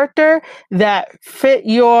your character, that fit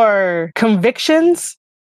your convictions.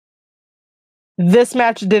 This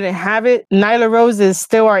match didn't have it. Nyla Rose is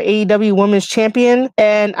still our AEW Women's Champion.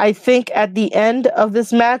 And I think at the end of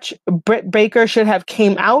this match, Britt Baker should have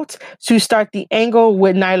came out to start the angle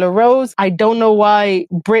with Nyla Rose. I don't know why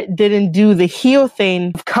Britt didn't do the heel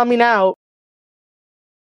thing of coming out.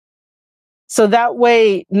 So that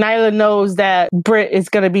way, Nyla knows that Britt is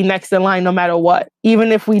going to be next in line no matter what.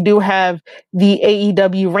 Even if we do have the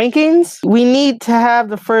AEW rankings, we need to have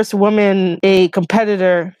the first woman a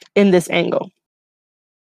competitor in this angle.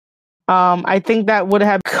 I think that would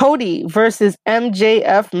have Cody versus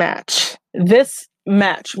MJF match. This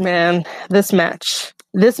match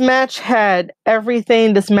had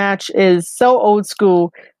everything. This match is so old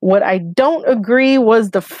school. What I don't agree was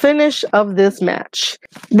the finish of this match.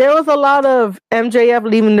 There was a lot of MJF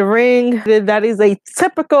leaving the ring. That is a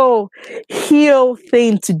typical heel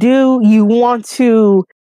thing to do. You want to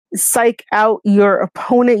psych out your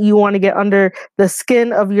opponent. You want to get under the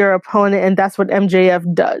skin of your opponent, and that's what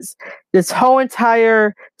MJF does. This whole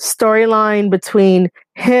entire storyline between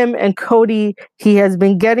him and Cody, he has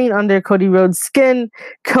been getting under Cody Rhodes' skin.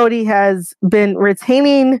 Cody has been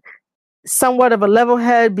retaining somewhat of a level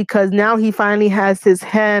head because now he finally has his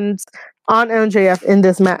hands on MJF in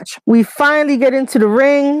this match. We finally get into the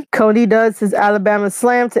ring. Cody does his Alabama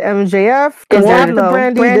slam to MJF. Goes after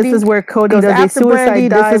Brandy. This is where Cody does a suicide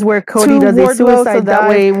dive. This is where Cody does a suicide dive. That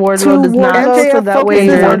way Wardlow does not. MJF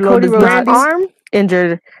focuses on Cody Rhodes' arm.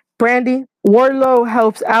 Injured Brandy. Wardlow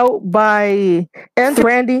helps out by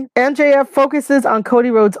Brandy. MJF focuses on Cody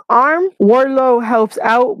Rhodes' arm. Wardlow helps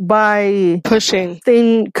out by pushing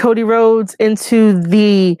Cody Rhodes into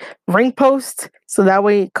the ring post so that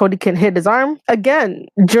way Cody can hit his arm. Again,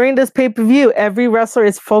 during this pay-per-view, every wrestler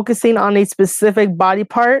is focusing on a specific body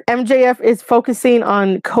part. MJF is focusing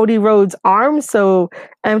on Cody Rhodes' arm so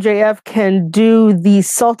MJF can do the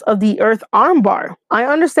salt of the earth armbar. I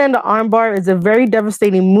understand the armbar is a very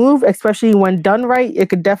devastating move, especially when done right. It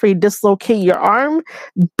could definitely dislocate your arm,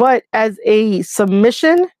 but as a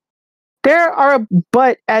submission, there are a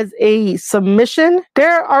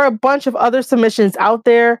bunch of other submissions out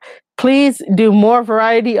there. Please do more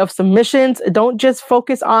variety of submissions. Don't just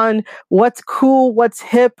focus on what's cool, what's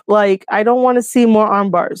hip. Like, I don't want to see more arm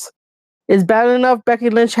bars. It's bad enough Becky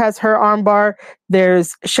Lynch has her armbar.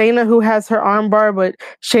 There's Shayna who has her armbar, but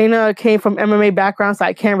Shayna came from MMA background, so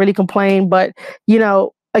I can't really complain. But,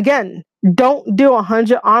 again, don't do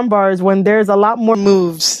 100 arm bars when there's a lot more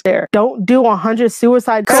moves there. Don't do 100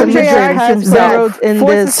 suicide submissions. Has himself in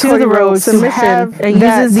this Cody Rhodes submission and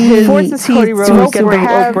uses these forces Cody Rhodes to get the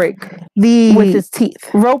rope break. With his teeth.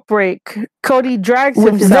 Rope break. Cody drags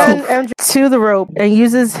himself to the rope and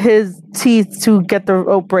uses his teeth to get the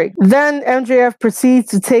rope break. Then MJF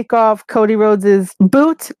proceeds to take off Cody Rhodes'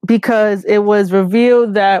 boot because it was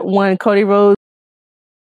revealed that when Cody Rhodes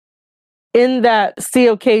in that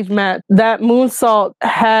steel cage match, that moonsault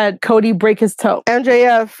had Cody break his toe.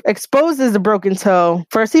 MJF exposes the broken toe.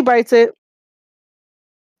 First he bites it.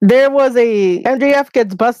 MJF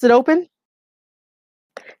gets busted open.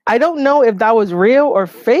 I don't know if that was real or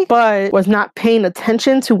fake, but was not paying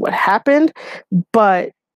attention to what happened.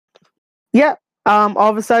 But yeah, all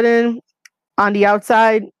of a sudden on the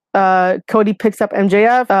outside, Cody picks up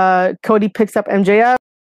MJF.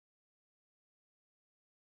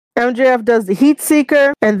 MJF does the heat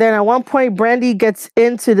seeker, and then at one point Brandy gets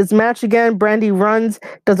into this match again. Brandy runs,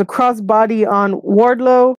 does a crossbody on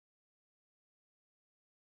Wardlow.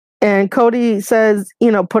 And Cody says,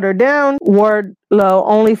 put her down. Wardlow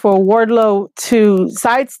only for Wardlow to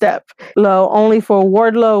sidestep.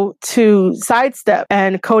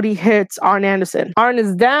 And Cody hits Arn Anderson. Arn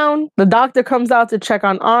is down. The doctor comes out to check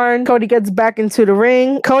on Arn. Cody gets back into the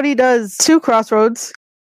ring. Cody does 2 crossroads.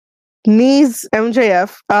 Knees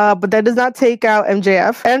MJF, but that does not take out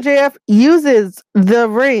MJF. MJF uses the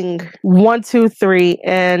ring 1, 2, 3,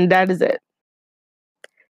 and that is it.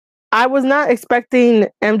 I was not expecting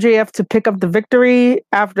MJF to pick up the victory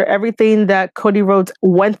after everything that Cody Rhodes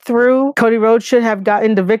went through. Cody Rhodes should have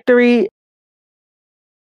gotten the victory.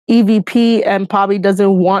 EVP and probably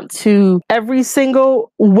doesn't want to every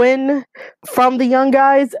single win from the young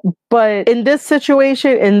guys. But in this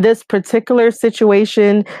particular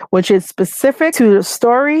situation, which is specific to the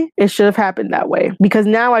story, it should have happened that way. Because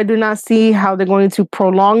now I do not see how they're going to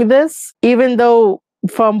prolong this, even though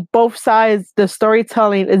from both sides, the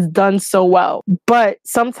storytelling is done so well. But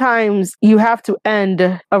sometimes you have to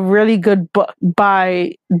end a really good book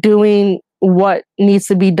by doing what needs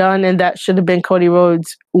to be done, and that should have been Cody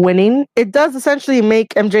Rhodes winning. It does essentially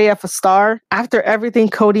make MJF a star after everything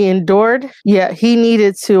Cody endured. Yeah, he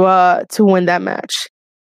needed to win that match.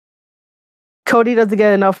 Cody doesn't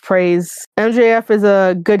get enough praise. MJF is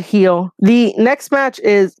a good heel. The next match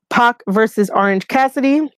is Pac versus Orange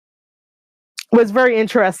Cassidy. Was very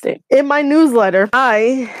interesting. In my newsletter,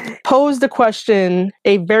 I posed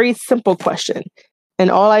a very simple question, and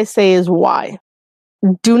all I say is why.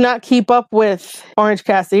 Do not keep up with Orange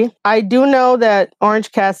Cassidy. I do know that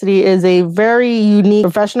Orange Cassidy is a very unique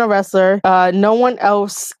professional wrestler. No one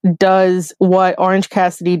else does what Orange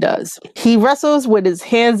Cassidy does. He wrestles with his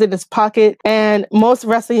hands in his pocket, and most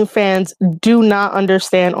wrestling fans do not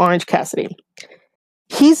understand Orange Cassidy.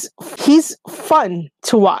 He's fun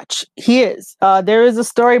to watch. He is. There is a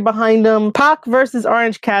story behind him. Pac versus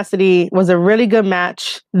Orange Cassidy was a really good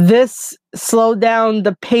match. This slowed down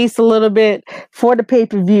the pace a little bit for the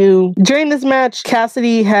pay-per-view. During this match,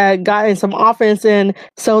 Cassidy had gotten some offense in,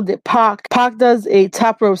 so did Pac. Pac does a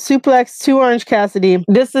top rope suplex to Orange Cassidy.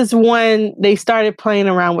 This is when they started playing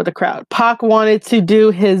around with the crowd. Pac wanted to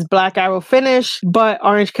do his Black Arrow finish, but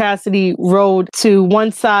Orange Cassidy rolled to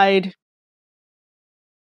one side.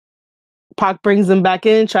 Pac brings him back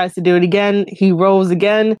in, tries to do it again. He rolls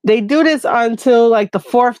again. They do this until like the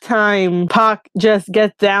 4th time. Pac just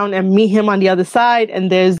gets down and meet him on the other side. And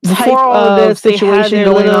there's Before all of this situation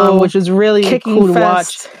going on, which is really cool to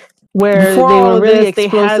watch. Where they were really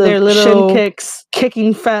explosive shin kicks,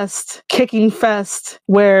 kicking fest,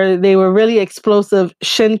 where they were really explosive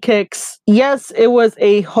shin kicks. Yes, it was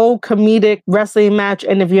a whole comedic wrestling match,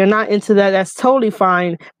 and if you're not into that, that's totally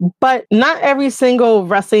fine. But not every single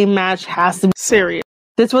wrestling match has to be serious.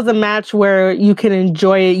 This was a match where you can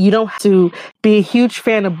enjoy it. You don't have to be a huge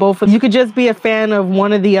fan of both of them. You could just be a fan of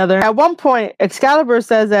one or the other. At one point, Excalibur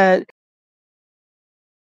says that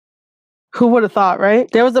who would have thought, right?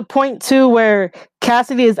 There was a point too where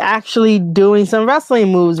Cassidy is actually doing some wrestling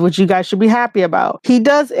moves, which you guys should be happy about. He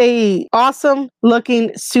does a awesome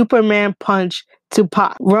looking Superman punch to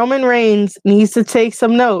Pac. Roman Reigns needs to take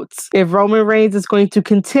some notes if Roman Reigns is going to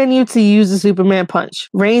continue to use the Superman punch.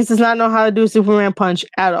 Reigns does not know how to do a Superman punch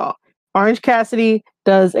at all. Orange Cassidy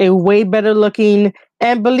does a way better looking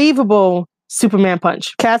and believable Superman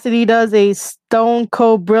punch. Cassidy does a Stone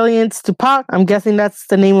Cold Brilliance to Pac. I'm guessing that's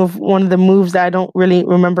the name of one of the moves that I don't really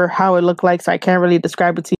remember how it looked like, so I can't really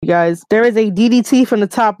describe it to you guys. There is a DDT from the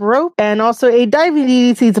top rope and also a diving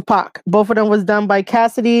DDT to Pac. Both of them was done by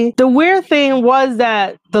Cassidy. The weird thing was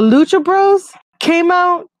that the Lucha Bros came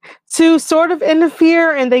out to sort of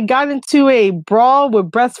interfere, and they got into a brawl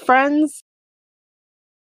with Best Friends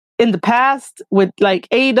in the past with like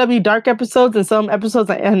AEW Dark episodes and some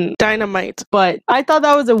episodes and Dynamite. But I thought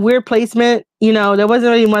that was a weird placement. There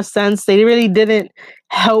wasn't really much sense. They really didn't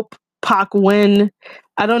help Pac win.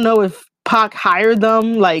 I don't know if Pac hired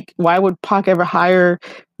them. Like, why would Pac ever hire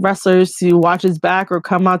wrestlers to watch his back or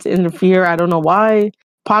come out to interfere? I don't know why.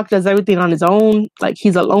 Pac does everything on his own. Like,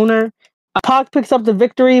 he's a loner. Pac picks up the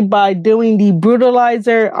victory by doing the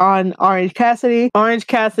brutalizer on Orange Cassidy. Orange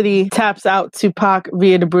Cassidy taps out to Pac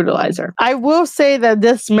via the brutalizer. I will say that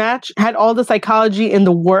this match had all the psychology in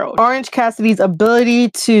the world. Orange Cassidy's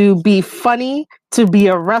ability to be funny, to be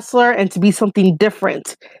a wrestler, and to be something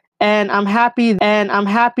different. And I'm happy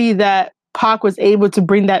that Pac was able to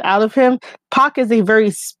bring that out of him. Pac is a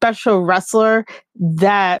very special wrestler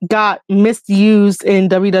that got misused in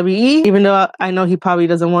WWE, even though I know he probably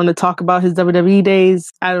doesn't want to talk about his WWE days.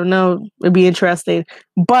 I don't know. It'd be interesting.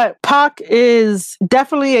 But Pac is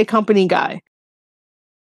definitely a company guy.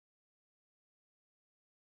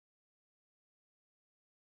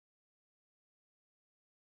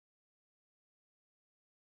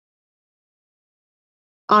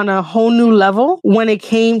 on a whole new level when it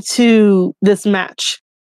came to this match,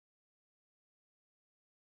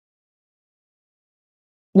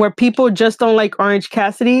 where people just don't like Orange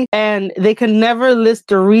Cassidy and they can never list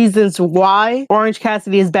the reasons why Orange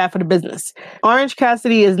Cassidy is bad for the business. Orange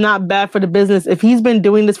Cassidy is not bad for the business if he's been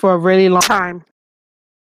doing this for a really long time.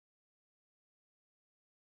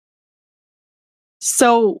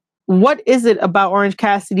 So what is it about Orange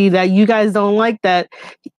Cassidy that you guys don't like, that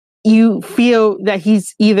you feel that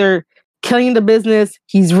he's either killing the business,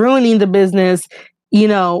 he's ruining the business? You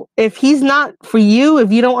know, if he's not for you,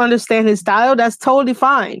 if you don't understand his style, that's totally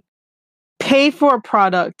fine. Pay for a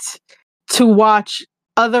product to watch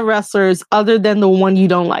other wrestlers other than the one you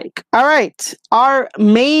don't like. All right, our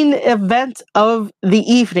main event of the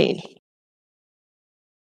evening.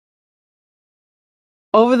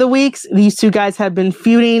 Over the weeks, these two guys have been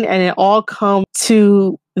feuding, and it all comes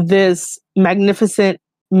to this magnificent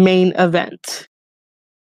main event.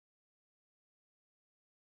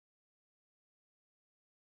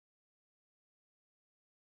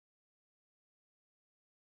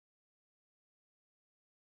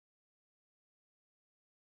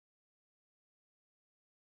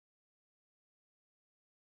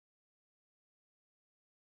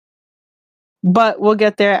 But we'll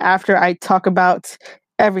get there after I talk about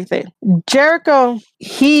everything. Jericho,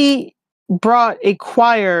 he brought a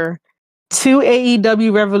choir to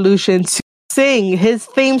AEW Revolution to sing his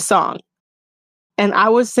theme song. And I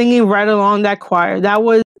was singing right along that choir. That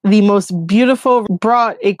was the most beautiful.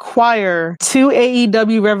 Brought a choir to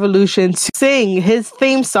AEW Revolution to sing his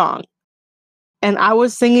theme song. And I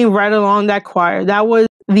was singing right along that choir. That was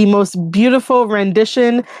the most beautiful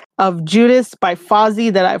rendition of Judas by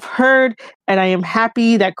Fozzy that I've heard. And I am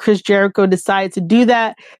happy that Chris Jericho decided to do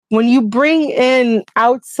that. When you bring in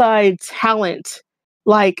outside talent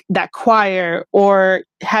like that choir, or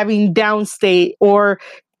having Downstate, or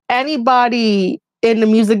anybody in the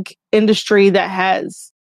music industry that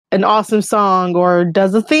has an awesome song or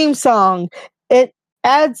does a theme song, it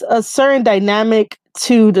adds a certain dynamic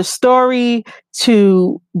to the story,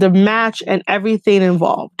 to the match, and everything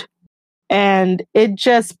involved. And it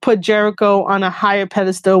just put Jericho on a higher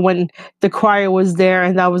pedestal when the choir was there,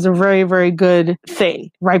 and that was a very, very good thing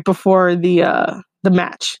right before the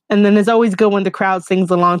match. And then it's always good when the crowd sings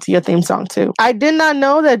along to your theme song too. I did not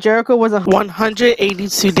know that Jericho was a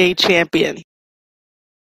 182-day champion.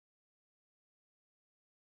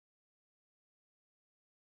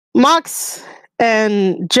 Mox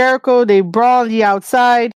and Jericho, they brawl on the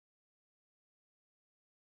outside.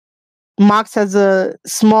 Mox has a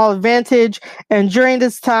small advantage, and during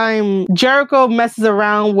this time, Jericho messes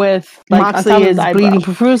around with Moxley is bleeding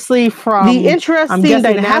profusely from the interesting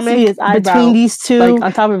dynamic between these two,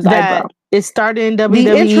 on top of his eyebrow. It started in WWE,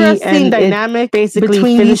 the interesting dynamic basically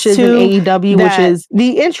finishes in AEW, which is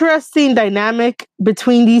the interesting dynamic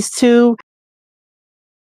between these two.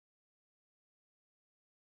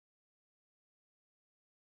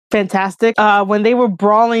 Fantastic. When they were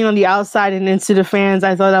brawling on the outside and into the fans,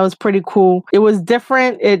 I thought that was pretty cool. It was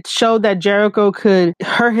different. It showed that Jericho could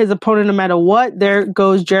hurt his opponent no matter what. There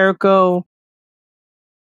goes Jericho.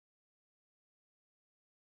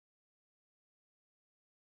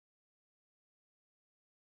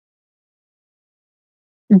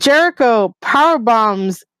 Jericho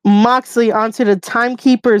powerbombs Moxley onto the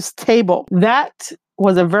timekeeper's table. That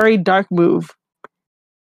was a very dark move.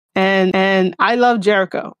 And I love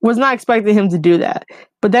Jericho. Was not expecting him to do that.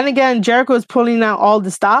 But then again, Jericho is pulling out all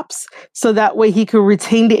the stops so that way he could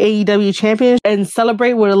retain the AEW championship and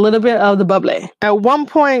celebrate with a little bit of the bubbly. At one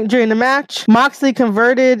point during the match, Moxley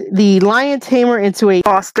converted the Lion Tamer into a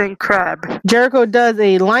Boston Crab. Jericho does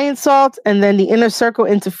a Lion Salt, and then the Inner Circle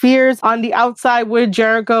interferes. On the outside with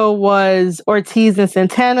Jericho was Ortiz and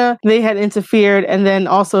Santana. They had interfered, and then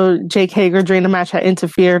also Jake Hager during the match had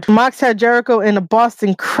interfered. Mox had Jericho in a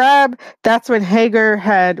Boston Crab. That's when Hager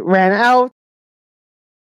had ran out.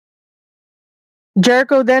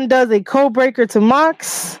 Jericho then does a code breaker to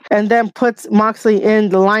Mox and then puts Moxley in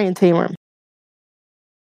the Lion Tamer.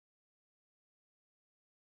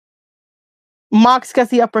 Mox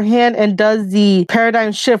gets the upper hand and does the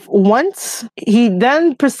paradigm shift once. He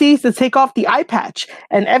then proceeds to take off the eye patch,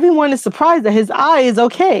 and everyone is surprised that his eye is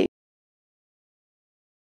okay.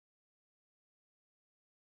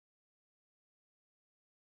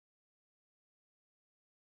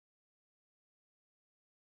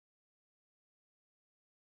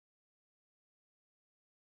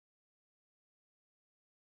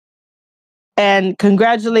 And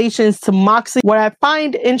congratulations to Moxley. What I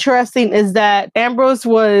find interesting is that Ambrose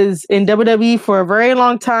was in WWE for a very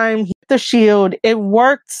long time. He hit the Shield. It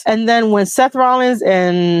worked. And then when Seth Rollins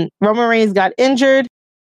and Roman Reigns got injured,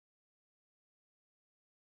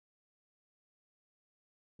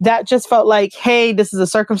 that just felt like, hey, this is a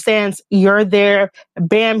circumstance. You're there.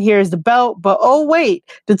 Bam, here's the belt. But oh, wait,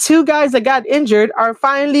 the two guys that got injured are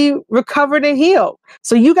finally recovered and healed.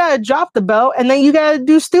 So you got to drop the belt and then you got to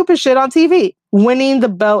do stupid shit on TV. Winning the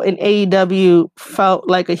belt in AEW felt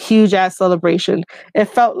like a huge ass celebration. It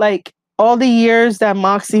felt like all the years that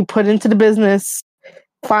Moxie put into the business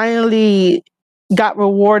finally got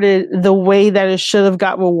rewarded the way that it should have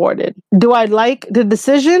got rewarded. Do I like the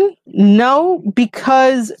decision? No,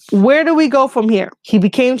 because where do we go from here? He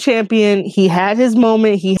became champion. He had his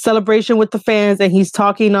moment. He celebration with the fans and he's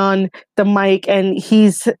talking on the mic and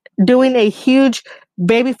he's doing a huge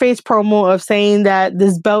babyface promo of saying that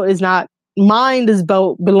this belt is not mine. This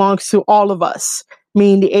belt belongs to all of us,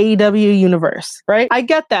 meaning the AEW universe, right? I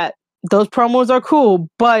get that. Those promos are cool,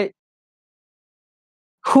 but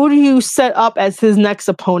who do you set up as his next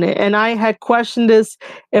opponent? And I had questioned this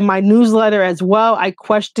in my newsletter as well. I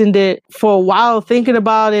questioned it for a while, thinking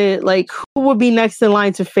about it, like who would be next in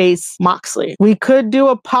line to face Moxley? We could do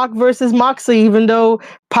a Pac versus Moxley, even though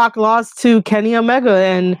Pac lost to Kenny Omega.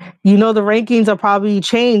 And the rankings are probably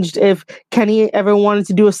changed if Kenny ever wanted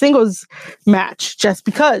to do a singles match, just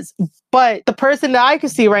because. But the person that I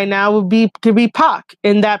could see right now would be Pac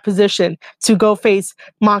in that position to go face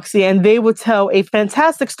Moxley, and they would tell a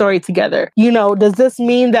fantastic story together. Does this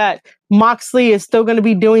mean that Moxley is still going to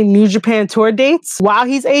be doing New Japan tour dates while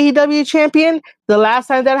he's AEW champion? The last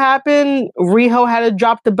time that happened, Riho had to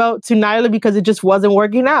drop the belt to Nyla because it just wasn't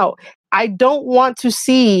working out. I don't want to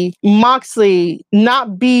see Moxley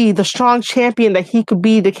not be the strong champion that he could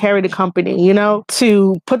be to carry the company,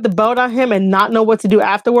 to put the belt on him and not know what to do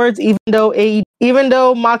afterwards, even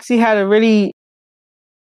though Moxley had a really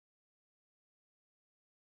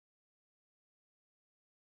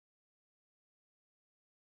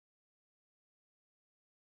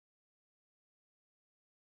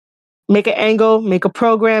make an angle, make a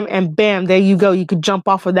program, and bam, there you go. You could jump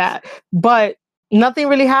off of that. But nothing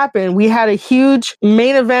really happened. We had a huge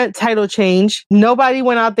main event title change. Nobody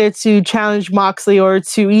went out there to challenge Moxley or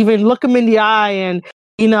to even look him in the eye and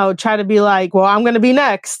try to be like, well, I'm going to be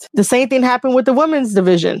next. The same thing happened with the women's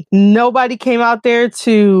division. Nobody came out there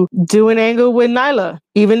to do an angle with Nyla,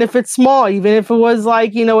 even if it's small, even if it was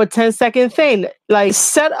like, a 10-second thing. Like,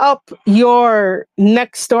 set up your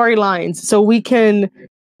next storylines so we can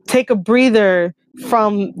take a breather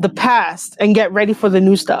from the past and get ready for the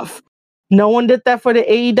new stuff. No one did that for the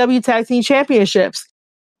AEW Tag Team Championships.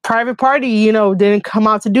 Private Party, didn't come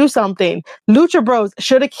out to do something. Lucha Bros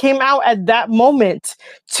should have came out at that moment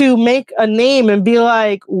to make a name and be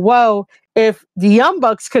like, well, if the Young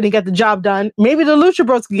Bucks couldn't get the job done, maybe the Lucha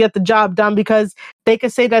Bros could get the job done because they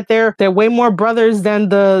could say that they're way more brothers than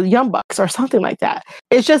the Young Bucks or something like that.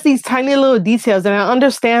 It's just these tiny little details. And I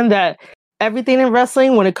understand that everything in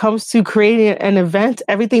wrestling, when it comes to creating an event,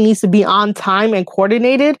 everything needs to be on time and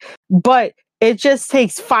coordinated, but it just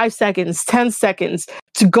takes 5 seconds, 10 seconds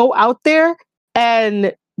to go out there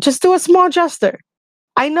and just do a small gesture.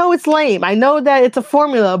 I know it's lame. I know that it's a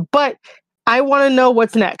formula, but I want to know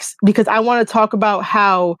what's next because I want to talk about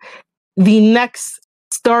how the next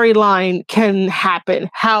storyline can happen,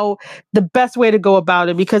 how the best way to go about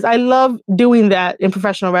it, because I love doing that in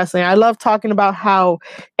professional wrestling. I love talking about how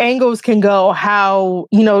angles can go, how,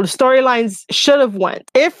 the storylines should have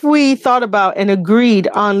went. If we thought about and agreed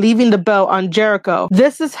on leaving the belt on Jericho,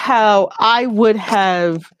 this is how I would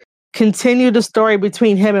have continue the story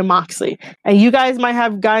between him and Moxley. And you guys might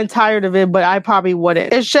have gotten tired of it, but I probably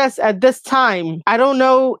wouldn't. It's just at this time, I don't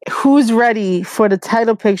know who's ready for the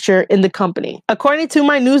title picture in the company. According to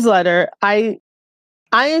my newsletter, I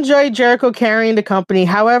enjoy Jericho carrying the company.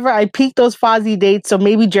 However, I peaked those Fozzy dates, so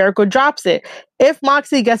maybe Jericho drops it. If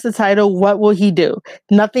Moxley gets the title, what will he do?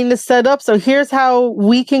 Nothing to set up, so here's how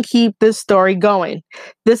we can keep this story going.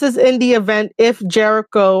 This is in the event if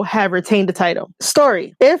Jericho had retained the title.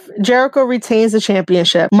 Story. If Jericho retains the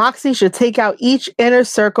championship, Moxley should take out each Inner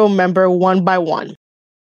Circle member one by one.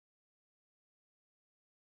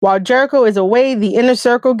 While Jericho is away, the Inner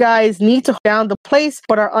Circle guys need to hold down the place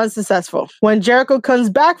but are unsuccessful. When Jericho comes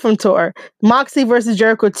back from tour, Moxley versus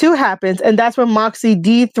Jericho 2 happens, and that's when Moxley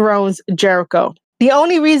dethrones Jericho. The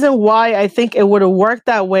only reason why I think it would have worked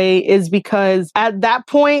that way is because at that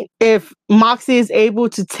point, if Moxley is able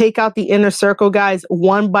to take out the Inner Circle guys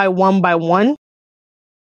one by one,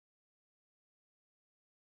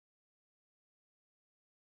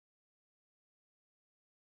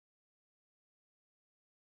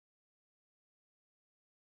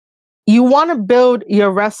 you want to build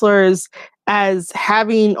your wrestlers as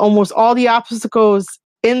having almost all the obstacles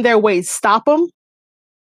in their way stop them.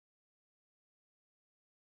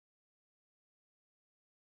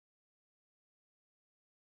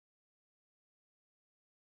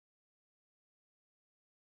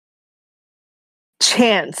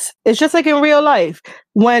 chance. It's just like in real life.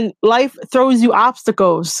 When life throws you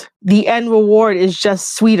obstacles, the end reward is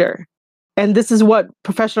just sweeter. And this is what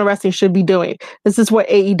professional wrestling should be doing. This is what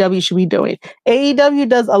AEW should be doing. AEW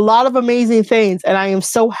does a lot of amazing things, and I am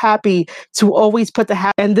so happy to always put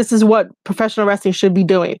the and this is what professional wrestling should be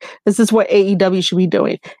doing. This is what AEW should be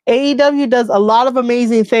doing. AEW does a lot of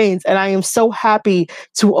amazing things, and I am so happy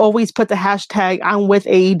to always put the hashtag I'm with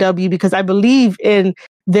AEW because I believe in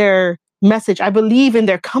their message. I believe in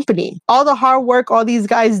their company. All the hard work all these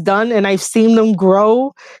guys done, and I've seen them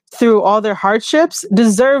grow through all their hardships,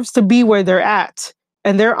 deserves to be where they're at.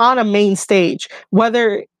 And they're on a main stage,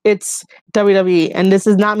 whether it's WWE. And this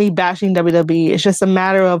is not me bashing WWE. It's just a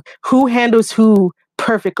matter of who handles who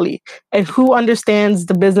perfectly and who understands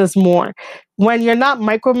the business more. When you're not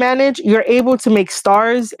micromanaged, you're able to make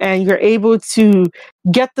stars and you're able to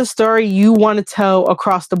get the story you want to tell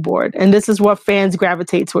across the board. And this is what fans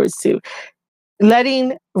gravitate towards too.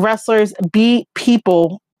 Letting wrestlers be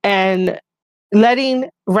people and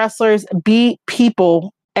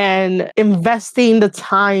investing the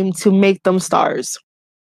time to make them stars.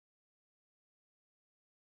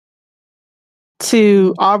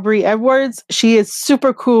 To Aubrey Edwards, she is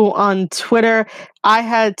super cool on Twitter. I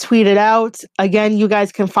had tweeted out, again, you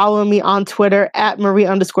guys can follow me on Twitter at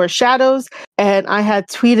Marie_Shadows. And I had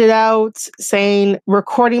tweeted out saying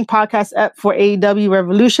recording podcast app for AEW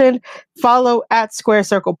Revolution. Follow at Square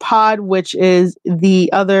Circle Pod, which is the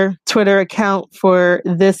other Twitter account for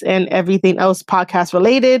this and everything else podcast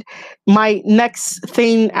related. My next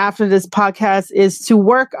thing after this podcast is to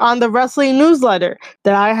work on the wrestling newsletter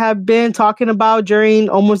that I have been talking about during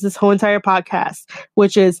almost this whole entire podcast,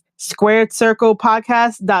 which is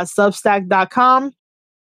squaredcirclepodcast.substack.com.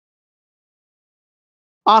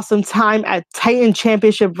 Awesome time at Titan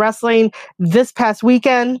Championship Wrestling this past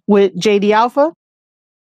weekend with JD Alpha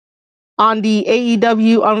on the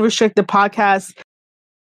AEW Unrestricted podcast.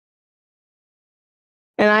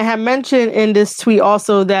 And I have mentioned in this tweet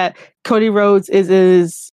also that Cody Rhodes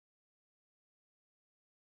is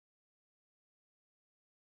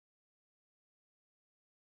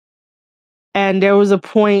and there was a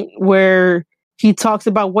point where he talks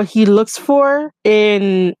about what he looks for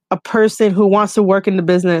in a person who wants to work in the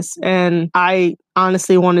business. And I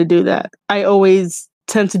honestly want to do that. I always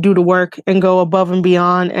tend to do the work and go above and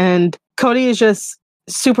beyond. And Cody is just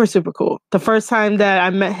super, super cool. The first time that I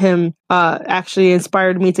met him actually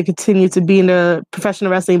inspired me to continue to be in the professional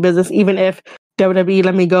wrestling business, even if WWE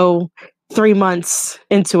let me go 3 months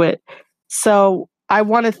into it. So I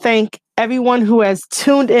want to thank everyone who has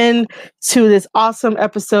tuned in to this awesome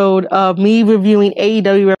episode of me reviewing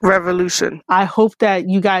AEW Revolution. I hope that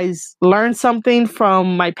you guys learned something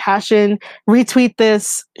from my passion. Retweet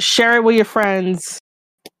this, share it with your friends.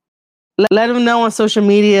 Let them know on social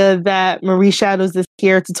media that Marie Shadows is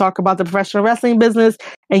here to talk about the professional wrestling business.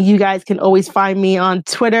 And you guys can always find me on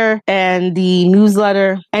Twitter and the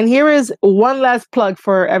newsletter. And here is one last plug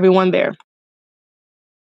for everyone there.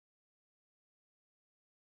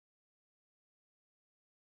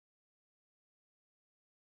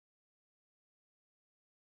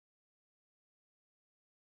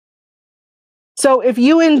 So if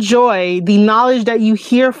you enjoy the knowledge that you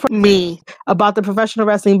hear from me about the professional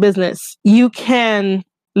wrestling business, you can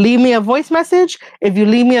leave me a voice message. If you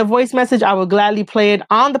leave me a voice message, I will gladly play it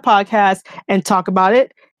on the podcast and talk about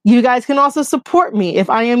it. You guys can also support me if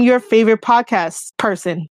I am your favorite podcast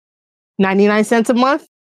person. 99 cents a month,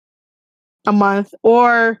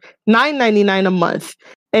 or $9.99 a month.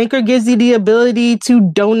 Anchor gives you the ability to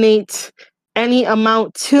donate any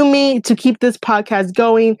amount to me to keep this podcast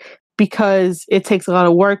going, because it takes a lot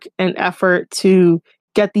of work and effort to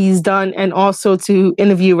get these done and also to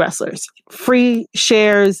interview wrestlers. Free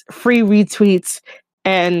shares, free retweets,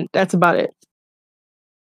 and that's about it.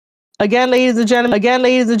 Again, ladies and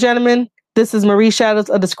gentlemen, this is Marie Shadows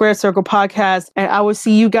of the Square Circle Podcast, and I will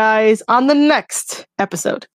see you guys on the next episode.